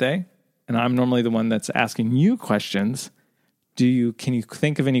my birthday and I'm normally the one that's asking you questions. Can you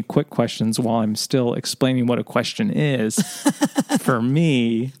think of any quick questions while I'm still explaining what a question is for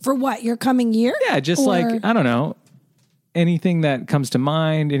me? For what? Your coming year? Yeah. Just like, I don't know. Anything that comes to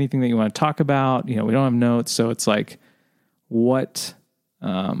mind, anything that you want to talk about, we don't have notes. So it's like, what,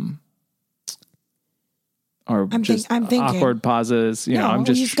 I'm thinking awkward pauses, I'm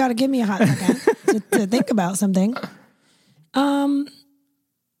just, you've got to give me a hot second to think about something.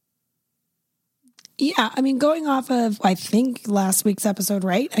 Yeah. I mean, going off of, I think last week's episode,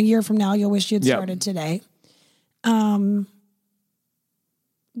 right? A year from now, you'll wish you'd started today.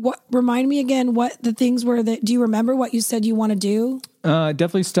 What remind me again what the things were do you remember what you said you want to do?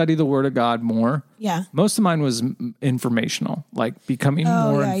 Definitely study the Word of God more. Yeah. Most of mine was informational, like becoming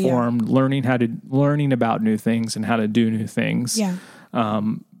more informed, learning about new things and how to do new things. Yeah.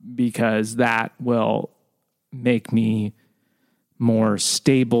 Because that will make me more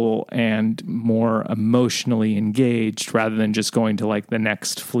stable and more emotionally engaged rather than just going to like the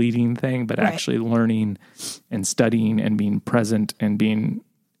next fleeting thing, but actually learning and studying and being present and being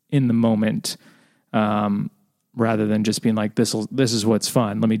in the moment, rather than just being like, this is what's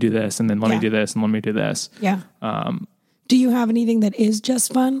fun. Let me do this. And then let me do this and let me do this. Yeah. Do you have anything that is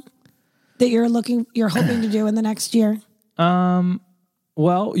just fun that you're hoping to do in the next year?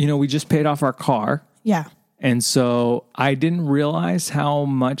 Well, we just paid off our car. Yeah. And so I didn't realize how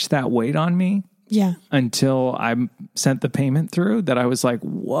much that weighed on me Yeah. until I sent the payment through, that I was like,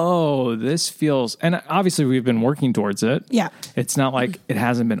 whoa, this feels, and obviously we've been working towards it. Yeah. It's not like it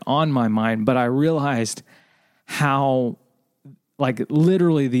hasn't been on my mind, but I realized how, like,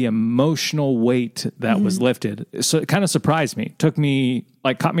 literally the emotional weight that was lifted. So it kind of surprised me, caught me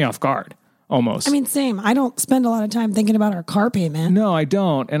off guard almost. I mean, same. I don't spend a lot of time thinking about our car payment. No, I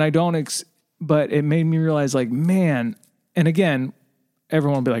don't. And I don't, but it made me realize, like, man, and again,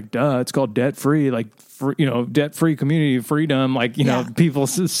 everyone will be like, duh, it's called debt free, like, debt free community freedom. Like, people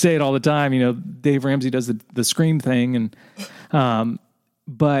say it all the time. Dave Ramsey does the Scream thing. And,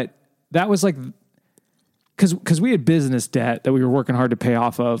 but that was like, cause we had business debt that we were working hard to pay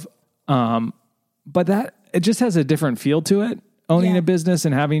off of. But it just has a different feel to it, owning a business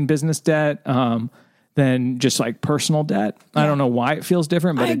and having business debt, than just like personal debt. I don't know why it feels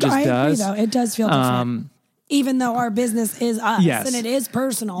different, but it just does. Agree, though. It does feel different. Even though our business is us and it is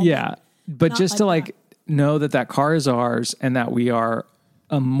personal. Yeah. But just to know that car is ours and that we are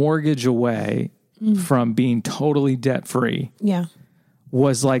a mortgage away from being totally debt free. Yeah.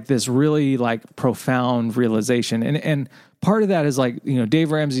 Was like this really like profound realization. And part of that is like,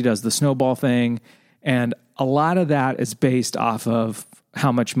 Dave Ramsey does the snowball thing. And a lot of that is based off of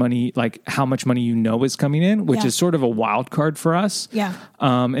how much money is coming in, which is sort of a wild card for us. Yeah.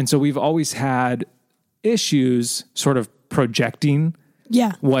 And so we've always had issues sort of projecting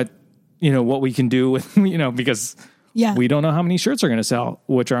what we can do with, because we don't know how many shirts are going to sell,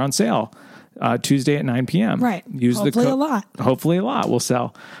 which are on sale Tuesday at 9 p.m. Right. Hopefully a lot will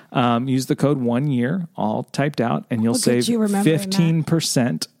sell. Use the code 1 year, all typed out, and you'll save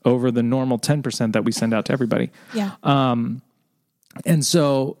 15% over the normal 10% that we send out to everybody. Yeah. And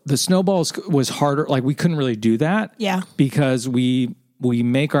so the snowballs was harder. Like, we couldn't really do that. Yeah. Because we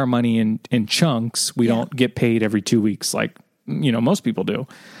make our money in chunks. We don't get paid every 2 weeks like, most people do.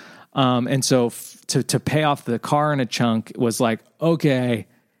 And so to pay off the car in a chunk was like, okay,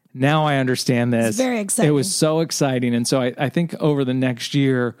 now I understand this. It's very exciting. It was so exciting. And so I think over the next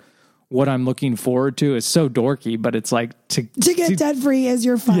year, what I'm looking forward to is so dorky, but it's like to get debt free is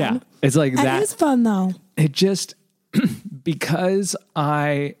your fun. Yeah. It's like that. That is fun though. It just, because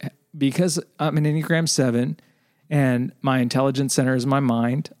I'm an Enneagram 7 and my intelligence center is my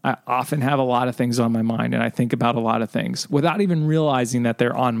mind, I often have a lot of things on my mind and I think about a lot of things without even realizing that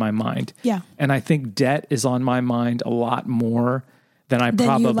they're on my mind. Yeah. And I think debt is on my mind a lot more than I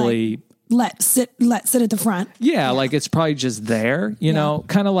probably let sit at the front. Yeah, like it's probably just there, know,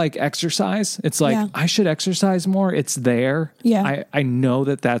 kind of like exercise. It's like, I should exercise more. It's there. Yeah. I know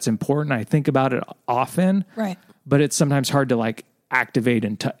that that's important. I think about it often. Right. But it's sometimes hard to like activate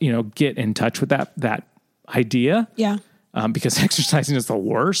and, get in touch with that idea. Yeah. Because exercising is the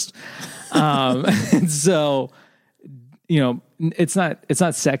worst. And so, it's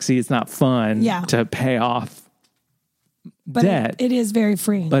not sexy. It's not fun to pay off debt. It is very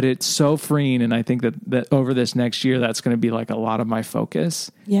freeing. But it's so freeing. And I think that over this next year, that's going to be like a lot of my focus.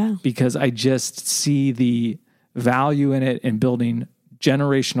 Yeah. Because I just see the value in it in building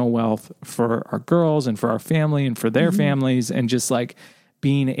generational wealth for our girls and for our family and for their families, and just like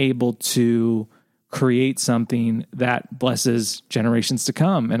being able to create something that blesses generations to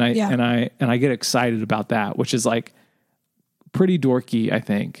come. And I get excited about that, which is like pretty dorky, I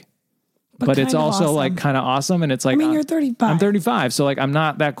think. But it's also awesome. Like kind of awesome. And it's like, you're 35. I'm 35. So like, I'm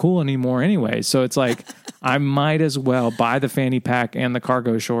not that cool anymore anyway. So it's like, I might as well buy the fanny pack and the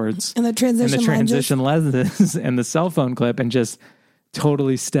cargo shorts and the transition lenses and the cell phone clip and just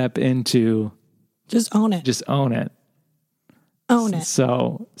totally step into. Just own it. Own it.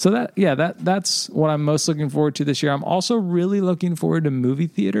 So that's what I'm most looking forward to this year. I'm also really looking forward to movie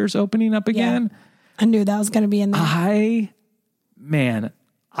theaters opening up again. Yeah. I knew that was going to be in there.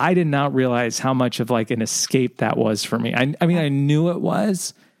 I did not realize how much of like an escape that was for me. I mean, I knew it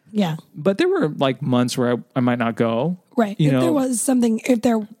was. Yeah. But there were like months where I might not go. Right. If there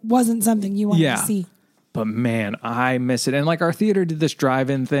wasn't something you wanted to see. But man, I miss it. And like our theater did this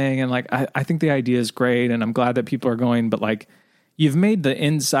drive-in thing. And like, I think the idea is great. And I'm glad that people are going. But like, you've made the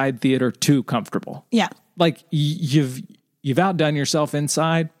inside theater too comfortable. Yeah. Like you've outdone yourself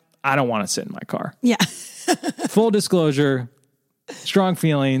inside. I don't want to sit in my car. Yeah. Full disclosure. Strong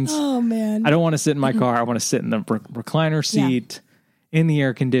feelings. Oh, man. I don't want to sit in my car. I want to sit in the recliner seat, in the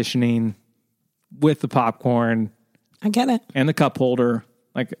air conditioning, with the popcorn. I get it. And the cup holder.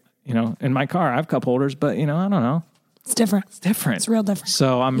 Like, in my car, I have cup holders, but, I don't know. It's different. It's real different.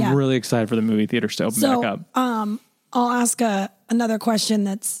 So I'm really excited for the movie theaters to open back up. I'll ask another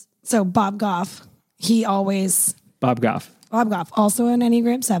question so Bob Goff, he always... Bob Goff. Bob Goff, also an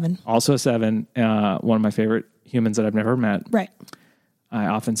Enneagram 7. Also a 7, one of my favorite humans that I've never met. Right. I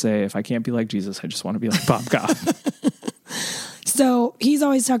often say, if I can't be like Jesus, I just want to be like Bob Goff. So he's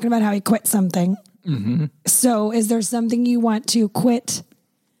always talking about how he quit something. Mm-hmm. So is there something you want to quit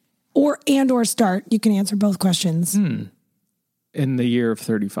or start? You can answer both questions. In the year of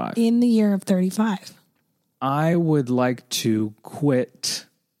 35. In the year of 35. I would like to quit.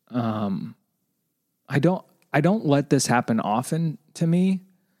 I don't let this happen often to me,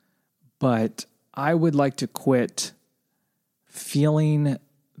 but I would like to quit feeling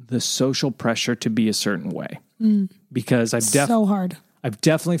the social pressure to be a certain way. Because so hard. I've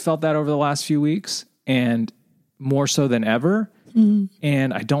definitely felt that over the last few weeks, and more so than ever.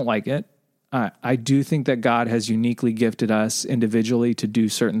 And I don't like it. I do think that God has uniquely gifted us individually to do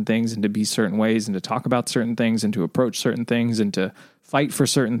certain things and to be certain ways and to talk about certain things and to approach certain things and to fight for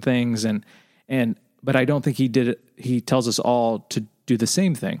certain things. But I don't think he tells us all to do the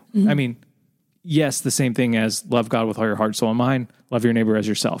same thing. I mean, yes, the same thing as love God with all your heart, soul, and mind, love your neighbor as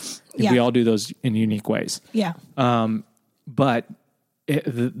yourself. Yeah. We all do those in unique ways. Yeah. But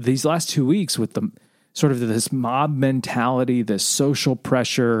these last 2 weeks with the sort of this mob mentality, this social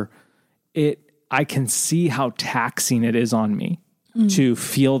pressure, I can see how taxing it is on me to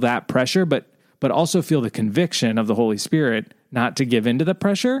feel that pressure, but also feel the conviction of the Holy Spirit not to give into the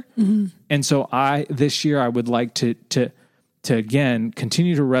pressure. And so this year I would like to again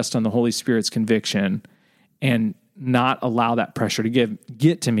continue to rest on the Holy Spirit's conviction and not allow that pressure to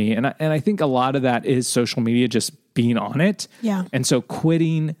get to me. And I think a lot of that is social media, just being on it. Yeah. And so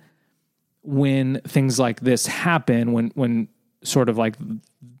quitting when things like this happen, when sort of like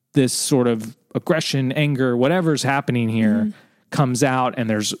this sort of aggression, anger, whatever's happening here comes out and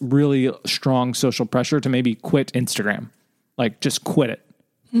there's really strong social pressure to maybe quit Instagram, like just quit it,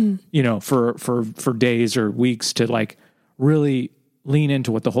 for days or weeks to like really lean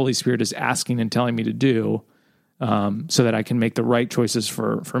into what the Holy Spirit is asking and telling me to do, so that I can make the right choices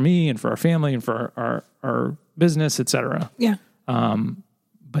for me and for our family and for our business, et cetera. Yeah.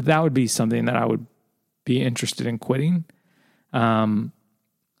 But that would be something that I would be interested in quitting.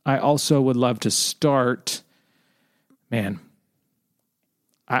 I also would love to start, I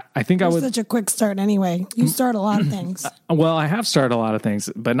think I would. Such a quick start anyway. You start a lot of things. Well, I have started a lot of things,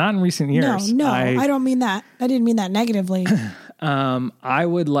 but not in recent years. No, I don't mean that. I didn't mean that negatively. I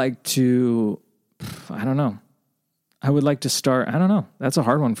would like to, I don't know. I would like to start, I don't know. That's a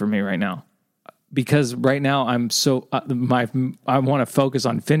hard one for me right now. Because right now I'm so, I want to focus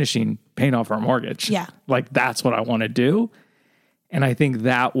on paying off our mortgage. Yeah. Like that's what I want to do. And I think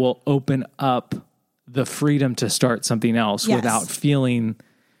that will open up the freedom to start something else without feeling,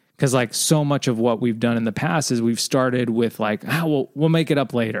 because like so much of what we've done in the past is we've started with like, we'll make it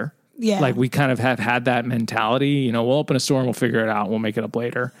up later. Yeah. Like we kind of have had that mentality, we'll open a store and we'll figure it out. We'll make it up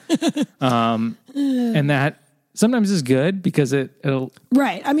later. And that sometimes is good because it'll.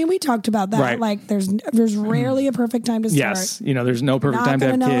 Right. I mean, we talked about that. Right. Like there's rarely a perfect time to start. Yes. There's no perfect time to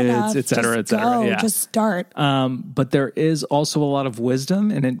have kids, et cetera, et cetera. Yeah. Just start. But there is also a lot of wisdom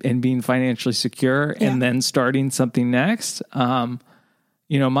in being financially secure and then starting something next.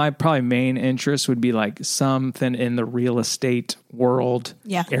 My probably main interest would be like something in the real estate world.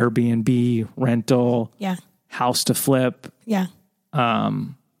 Yeah. Airbnb, rental. Yeah. House to flip. Yeah.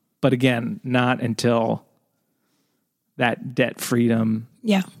 But again, not until that debt freedom.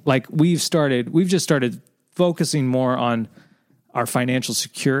 Yeah. Like we've just started focusing more on our financial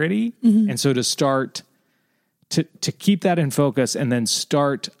security. And so to start to keep that in focus and then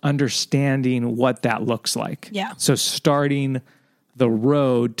start understanding what that looks like. Yeah. So starting the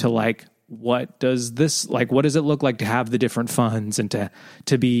road to like, what does it look like to have the different funds and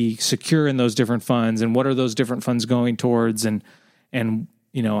to be secure in those different funds, and what are those different funds going towards, and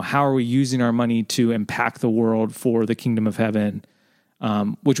how are we using our money to impact the world for the kingdom of heaven,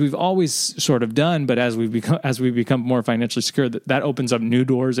 which we've always sort of done, but as we become more financially secure, that opens up new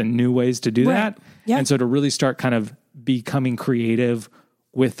doors and new ways to do that. Yeah. And so to really start kind of becoming creative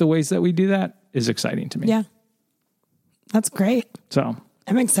with the ways that we do that is exciting to me. Yeah. That's great. So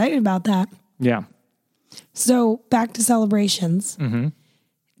I'm excited about that. yeah. So back to celebrations. Mm-hmm.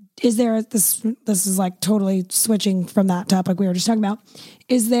 Is there this is like totally switching from that topic we were just talking about.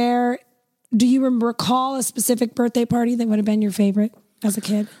 Do you recall a specific birthday party that would have been your favorite as a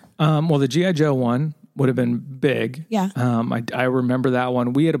kid? Well, the G.I. Joe one would have been big. Yeah. I remember that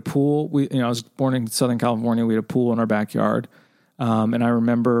one. We had a pool. I was born in Southern California. We had a pool in our backyard. And I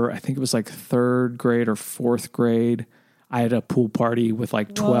remember, I think it was like 3rd grade or 4th grade. I had a pool party with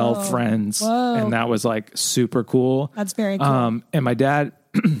like 12 friends. And that was like super cool. That's very cool. And my dad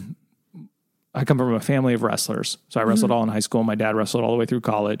I come from a family of wrestlers. So I wrestled all in high school. My dad wrestled all the way through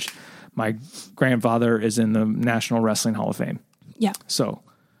college. My grandfather is in the National Wrestling Hall of Fame. Yeah. So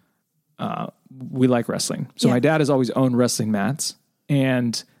we like wrestling. So Yeah. my dad has always owned wrestling mats,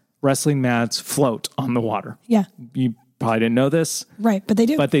 and wrestling mats float on the water. Yeah. You probably didn't know this. Right. But they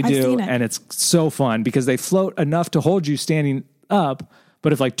do. But they I've do, seen it. and it's so fun because they float enough to hold you standing up,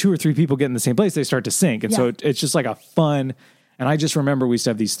 but if like 2 or 3 people get in the same place, they start to sink. And so Yeah. it's just like a fun, and I just remember we used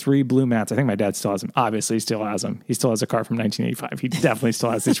to have these 3 blue mats. I think my dad still has them. Obviously, he still has them. He still has a car from 1985. He definitely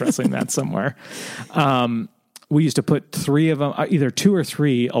still has these wrestling mats somewhere. We used to put 3 of them, either 2 or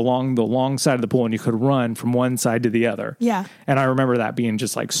 3 along the long side of the pool, and you could run from one side to the other. Yeah. And I remember that being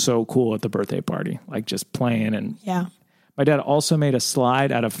just like so cool at the birthday party, like just playing. And Yeah. my dad also made a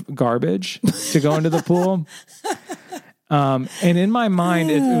slide out of garbage to go into the pool. And in my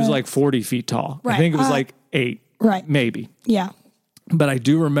mind, it was like 40 feet tall. Right. I think it was like 8, Right. maybe. Yeah. But I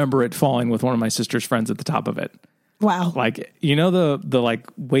do remember it falling with one of my sister's friends at the top of it. Wow. Like, you know, the like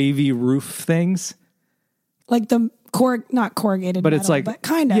wavy roof things, Like the not corrugated, but metal, it's like, but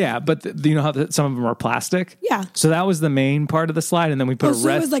kind of. yeah, but you know how some of them are plastic? Yeah. So that was the main part of the slide. And then we put Oh, a so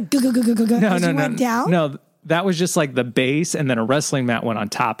it rest. was like, go, No, as no, you no, went down? no. That was just like the base, and then a wrestling mat went on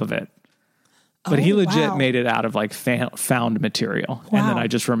top of it. But he Oh, legit wow. made it out of like found material, and then Wow. I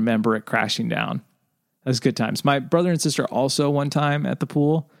just remember it crashing down. It was good times. My brother and sister also one time at the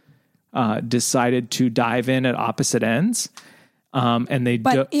pool decided to dive in at opposite ends, and they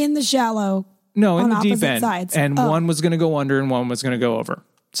But in the shallow. no in on the deep opposite end, sides. and Oh. one was going to go under and one was going to go over.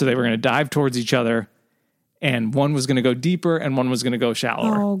 So they were going to dive towards each other, and one was going to go deeper and one was going to go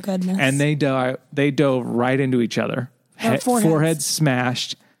shallower. Oh, goodness. And they dove right into each other. Their foreheads. Forehead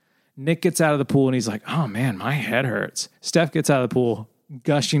smashed. Nick gets out of the pool and he's like, "Oh man, my head hurts." Steph gets out of the pool,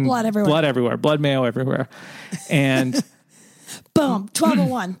 gushing Blood everywhere. blood mayo everywhere. And Boom.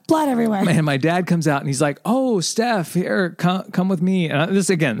 1201. Blood everywhere. and my dad comes out and he's like, "Oh, Steph, here, come with me." And this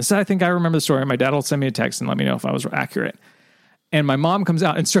I think I remember the story. My dad will send me a text and let me know if I was accurate. And my mom comes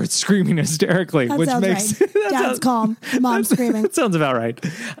out and starts screaming hysterically, That which sounds makes right. Dad's calm. Mom's screaming. That sounds about right.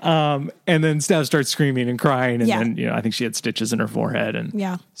 And then Steph starts screaming and crying, and Yeah. then I think she had stitches in her forehead, and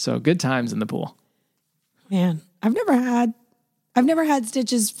Yeah. so good times in the pool. Man, I've never had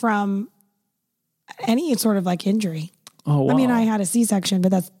stitches from any sort of like injury. Oh, wow. I mean, I had a C-section,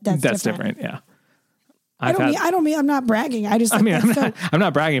 but that's different. Yeah, I'm not bragging. I just, I'm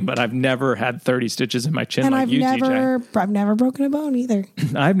not bragging, but I've never had 30 stitches in my chin and like I've you, TJ. never broken a bone either.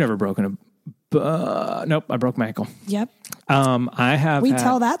 I've never broken nope, I broke my ankle. Yep. I have. We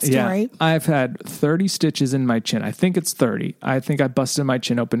tell that story. Yeah, I've had 30 stitches in my chin. I think it's 30. I think I busted my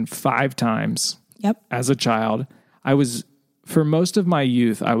chin open 5 times. Yep. As a child. For most of my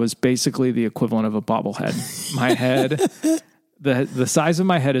youth, I was basically the equivalent of a bobblehead. My head, the size of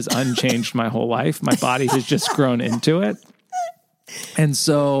my head is unchanged my whole life. My body has just grown into it. And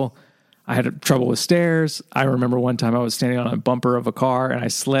so I had trouble with stairs. I remember one time I was standing on a bumper of a car and I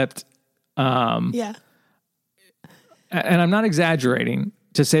slipped. Yeah. And I'm not exaggerating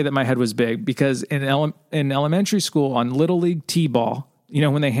to say that my head was big, because in elementary school on Little League T-ball,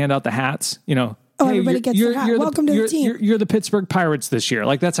 when they hand out the hats, Oh, everybody gets their hat. Welcome to the team. You're the Pittsburgh Pirates this year.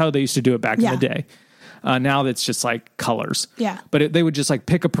 Like, that's how they used to do it back in Yeah. the day. Now it's just like colors. Yeah. But they would just like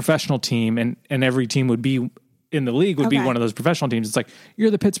pick a professional team, and every team would be in the league would be Okay. one of those professional teams. It's like, you're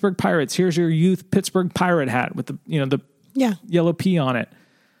the Pittsburgh Pirates. Here's your youth Pittsburgh Pirate hat with the Yeah. yellow P on it.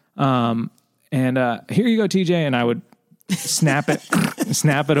 And here you go, TJ. And I would snap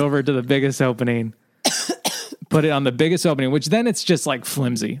it over to the biggest opening, put it on the biggest opening, which then it's just like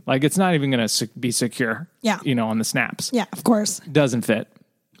flimsy. Like, it's not even going to be secure. Yeah. On the snaps. Yeah, of course. Doesn't fit.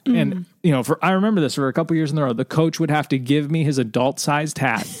 And, I remember this for a couple years in a row, the coach would have to give me his adult sized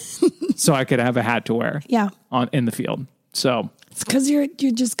hat so I could have a hat to wear. Yeah. In the field. So It's because you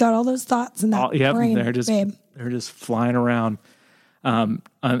just got all those thoughts in that brain, they're just flying around. Kind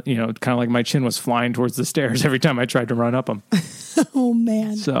of like my chin was flying towards the stairs every time I tried to run up them. Oh,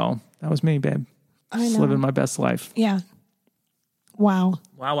 man. So that was me, babe. I Just know. living my best life. Yeah. Wow.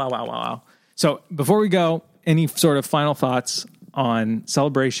 Wow. So before we go, any sort of final thoughts on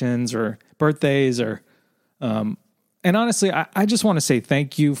celebrations or birthdays and honestly, I just want to say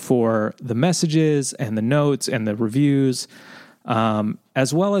thank you for the messages and the notes and the reviews,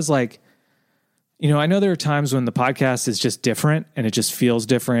 as well as I know there are times when the podcast is just different and it just feels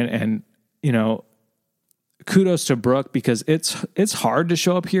different. And, kudos to Brooke, because it's hard to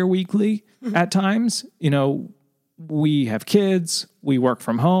show up here weekly at times. We have kids, we work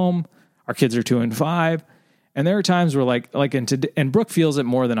from home, our kids are 2 and 5. And there are times where and Brooke feels it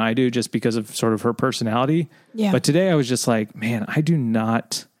more than I do just because of sort of her personality. Yeah. But today I was just like, man, I do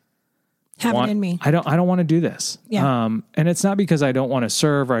not have it in me. I don't want to do this. Yeah. And it's not because I don't want to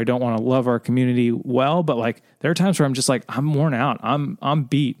serve or I don't want to love our community well, but like there are times where I'm just like, I'm worn out. I'm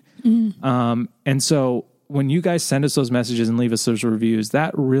beat. And so when you guys send us those messages and leave us those reviews,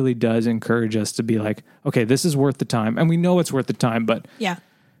 that really does encourage us to be like, okay, this is worth the time. And we know it's worth the time, but Yeah.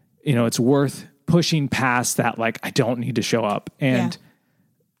 it's worth pushing past that. Like, I don't need to show up. And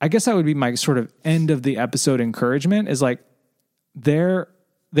I guess that would be my sort of end of the episode encouragement is like, there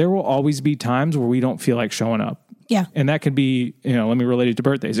will always be times where we don't feel like showing up. Yeah. And that could be, let me relate it to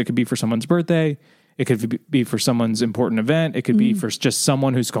birthdays. It could be for someone's birthday. It could be for someone's important event. It could be for just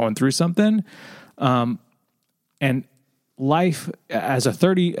someone who's going through something. And life as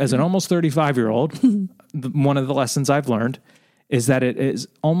an almost 35-year-old, one of the lessons I've learned is that it is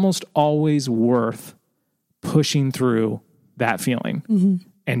almost always worth pushing through that feeling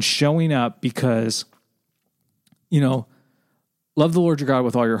and showing up because, love the Lord your God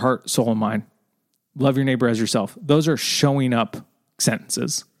with all your heart, soul, and mind. Love your neighbor as yourself. Those are showing up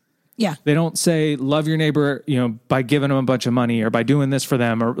sentences. Yeah. They don't say love your neighbor, by giving them a bunch of money or by doing this for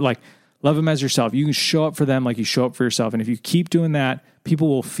them or like love them as yourself. You can show up for them like you show up for yourself. And if you keep doing that, people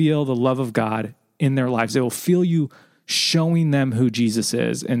will feel the love of God in their lives. They will feel you showing them who Jesus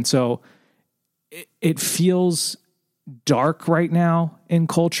is. And so it feels dark right now in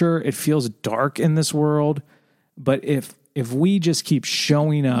culture. It feels dark in this world. But if we just keep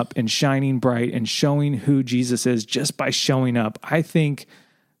showing up and shining bright and showing who Jesus is just by showing up, I think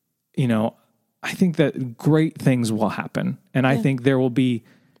that great things will happen. And I think there will be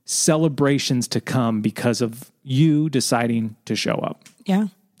celebrations to come because of you deciding to show up. Yeah.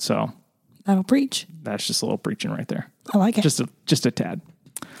 So that'll preach. that's just a little preaching right there. I like it. Just a tad.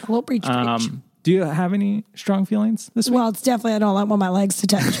 A little preach. Do you have any strong feelings this week? Well, it's definitely I don't want my legs to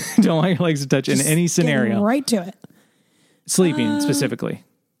touch. Don't want your legs to touch in any scenario. Getting right to it. Sleeping specifically.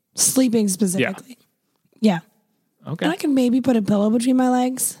 Sleeping specifically. Yeah. Okay. And I can maybe put a pillow between my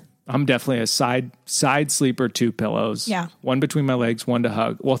legs. I'm definitely a side sleeper, 2 pillows. Yeah. 1 between my legs, 1 to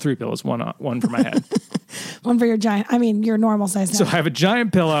hug. Well, 3 pillows, one for my head. One for your your normal size. So I have a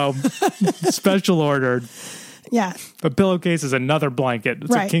giant pillow, special ordered. Yeah. A pillowcase is another blanket.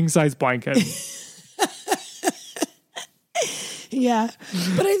 It's Right. a king size blanket. Yeah.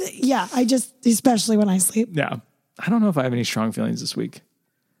 But I just, especially when I sleep. Yeah. I don't know if I have any strong feelings this week.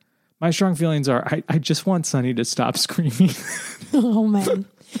 My strong feelings are I just want Sunny to stop screaming. Oh man.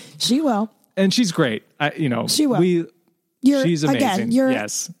 She will. And she's great. She will. She's amazing. Again,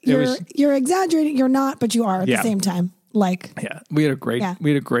 Yes. You're exaggerating. You're not, but you are at the same time. Like, Yeah. We had a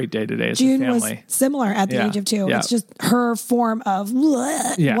great day today as June a was family. similar at the age of 2. Yeah. It's just her form of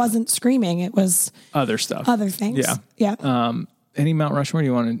wasn't screaming. It was Other stuff. other things. Yeah. Yeah. Any Mount Rushmore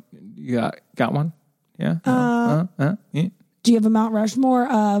you got one? Yeah. Yeah. Do you have a Mount Rushmore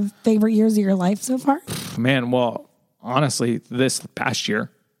of favorite years of your life so far? Man, well, honestly, this past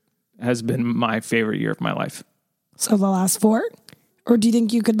year has been my favorite year of my life. So the last 4? Or do you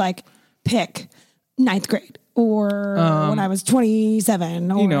think you could pick 9th grade or when I was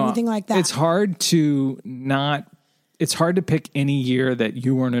 27 or anything like that? It's hard to pick any year that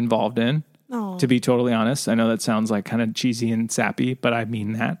you weren't involved in, to be totally honest. I know that sounds like kind of cheesy and sappy, but I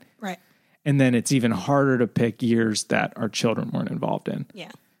mean that. Right. And then it's even harder to pick years that our children weren't involved in.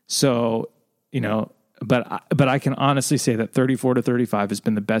 Yeah. So, but I can honestly say that 34 to 35 has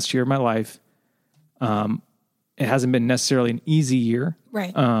been the best year of my life. It hasn't been necessarily an easy year.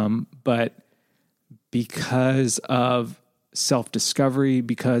 Right. But because of self-discovery,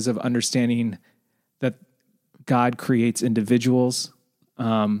 because of understanding that God creates individuals,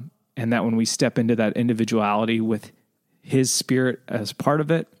 and that when we step into that individuality with His Spirit as part of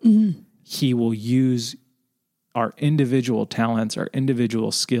it, He will use our individual talents, our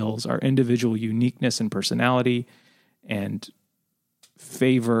individual skills, our individual uniqueness and personality and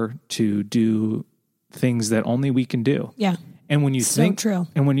favor to do things that only we can do. Yeah. And when you true.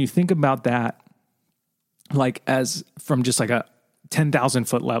 And when you think about that, as from just a 10,000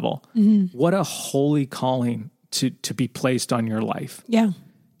 foot level, what a holy calling to be placed on your life. Yeah.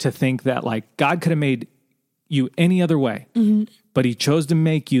 To think that God could have made you any other way, but He chose to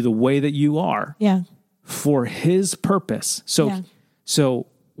make you the way that you are. Yeah. For His purpose. So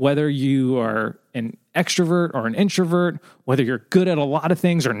whether you are an extrovert or an introvert, whether you're good at a lot of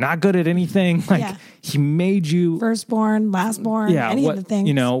things or not good at anything, He made you firstborn, lastborn, any of the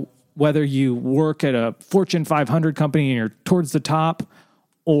things. Whether you work at a Fortune 500 company and you're towards the top,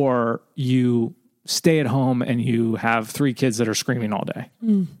 or you stay at home and you have 3 kids that are screaming all day.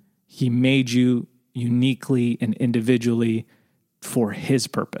 He made you uniquely and individually for His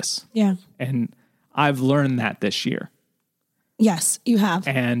purpose. Yeah. And I've learned that this year. Yes, you have.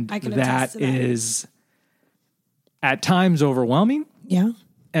 And I can that attest to that. is at times overwhelming, Yeah.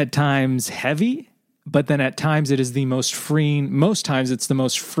 at times heavy, but then at times it is the most freeing. Most times it's the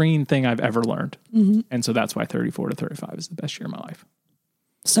most freeing thing I've ever learned. And so that's why 34 to 35 is the best year of my life.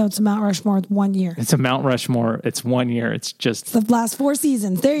 So it's a Mount Rushmore with 1 year. It's a Mount Rushmore. It's 1 year. It's just The last 4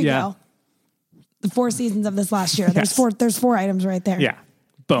 seasons. There you Yeah. go. The 4 seasons of this last year. There's Yes. there's 4 items right there. yeah.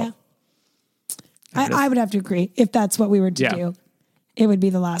 Boom. Yeah. I would have to agree. If that's what we were to Yeah. do, it would be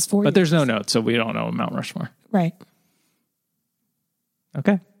the last 4 But years. there's no notes, so we don't know Mount Rushmore. Right.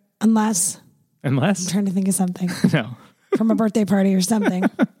 Okay. Unless I'm Unless trying to think of something no. from a birthday party or something.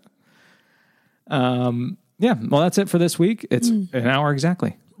 Yeah. Well, that's it for this week. It's an hour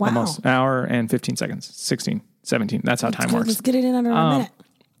exactly. Wow. Almost an hour and 15 seconds. 16, 17. That's how time works. Let's get it in under a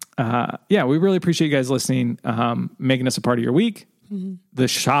minute. Yeah, we really appreciate you guys listening, making us a part of your week. The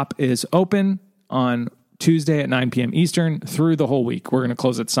shop is open on Tuesday at 9 p.m. Eastern through the whole week. We're going to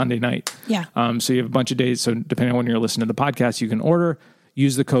close it Sunday night. Yeah. So you have a bunch of days. So depending on when you're listening to the podcast, you can order.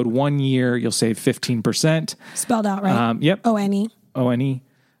 Use the code 1 year. You'll save 15%. Spelled out right. Yep. O-N-E. O-N-E.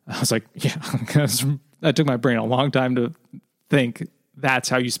 I was like, yeah, because that took my brain a long time to think that's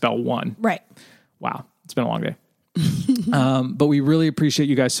how you spell one. Right. Wow. It's been a long day. But we really appreciate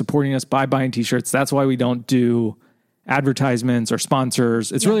you guys supporting us by buying t-shirts. That's why we don't do advertisements or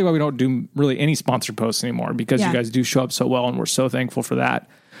sponsors. It's really why we don't do really any sponsored posts anymore, because you guys do show up so well, and we're so thankful for that.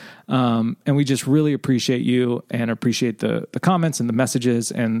 And we just really appreciate you and appreciate the comments and the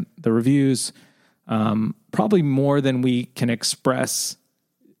messages and the reviews. Probably more than we can express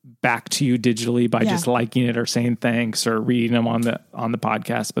back to you digitally by just liking it or saying thanks or reading them on the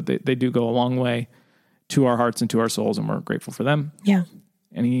podcast, but they do go a long way to our hearts and to our souls, and we're grateful for them. Yeah.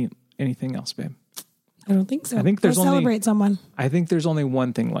 Anything else, babe? I don't think so. I think there's Go only- celebrate someone. I think there's only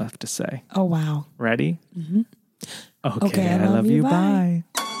one thing left to say. Oh, wow. Ready? Okay, Okay, I love you. Bye.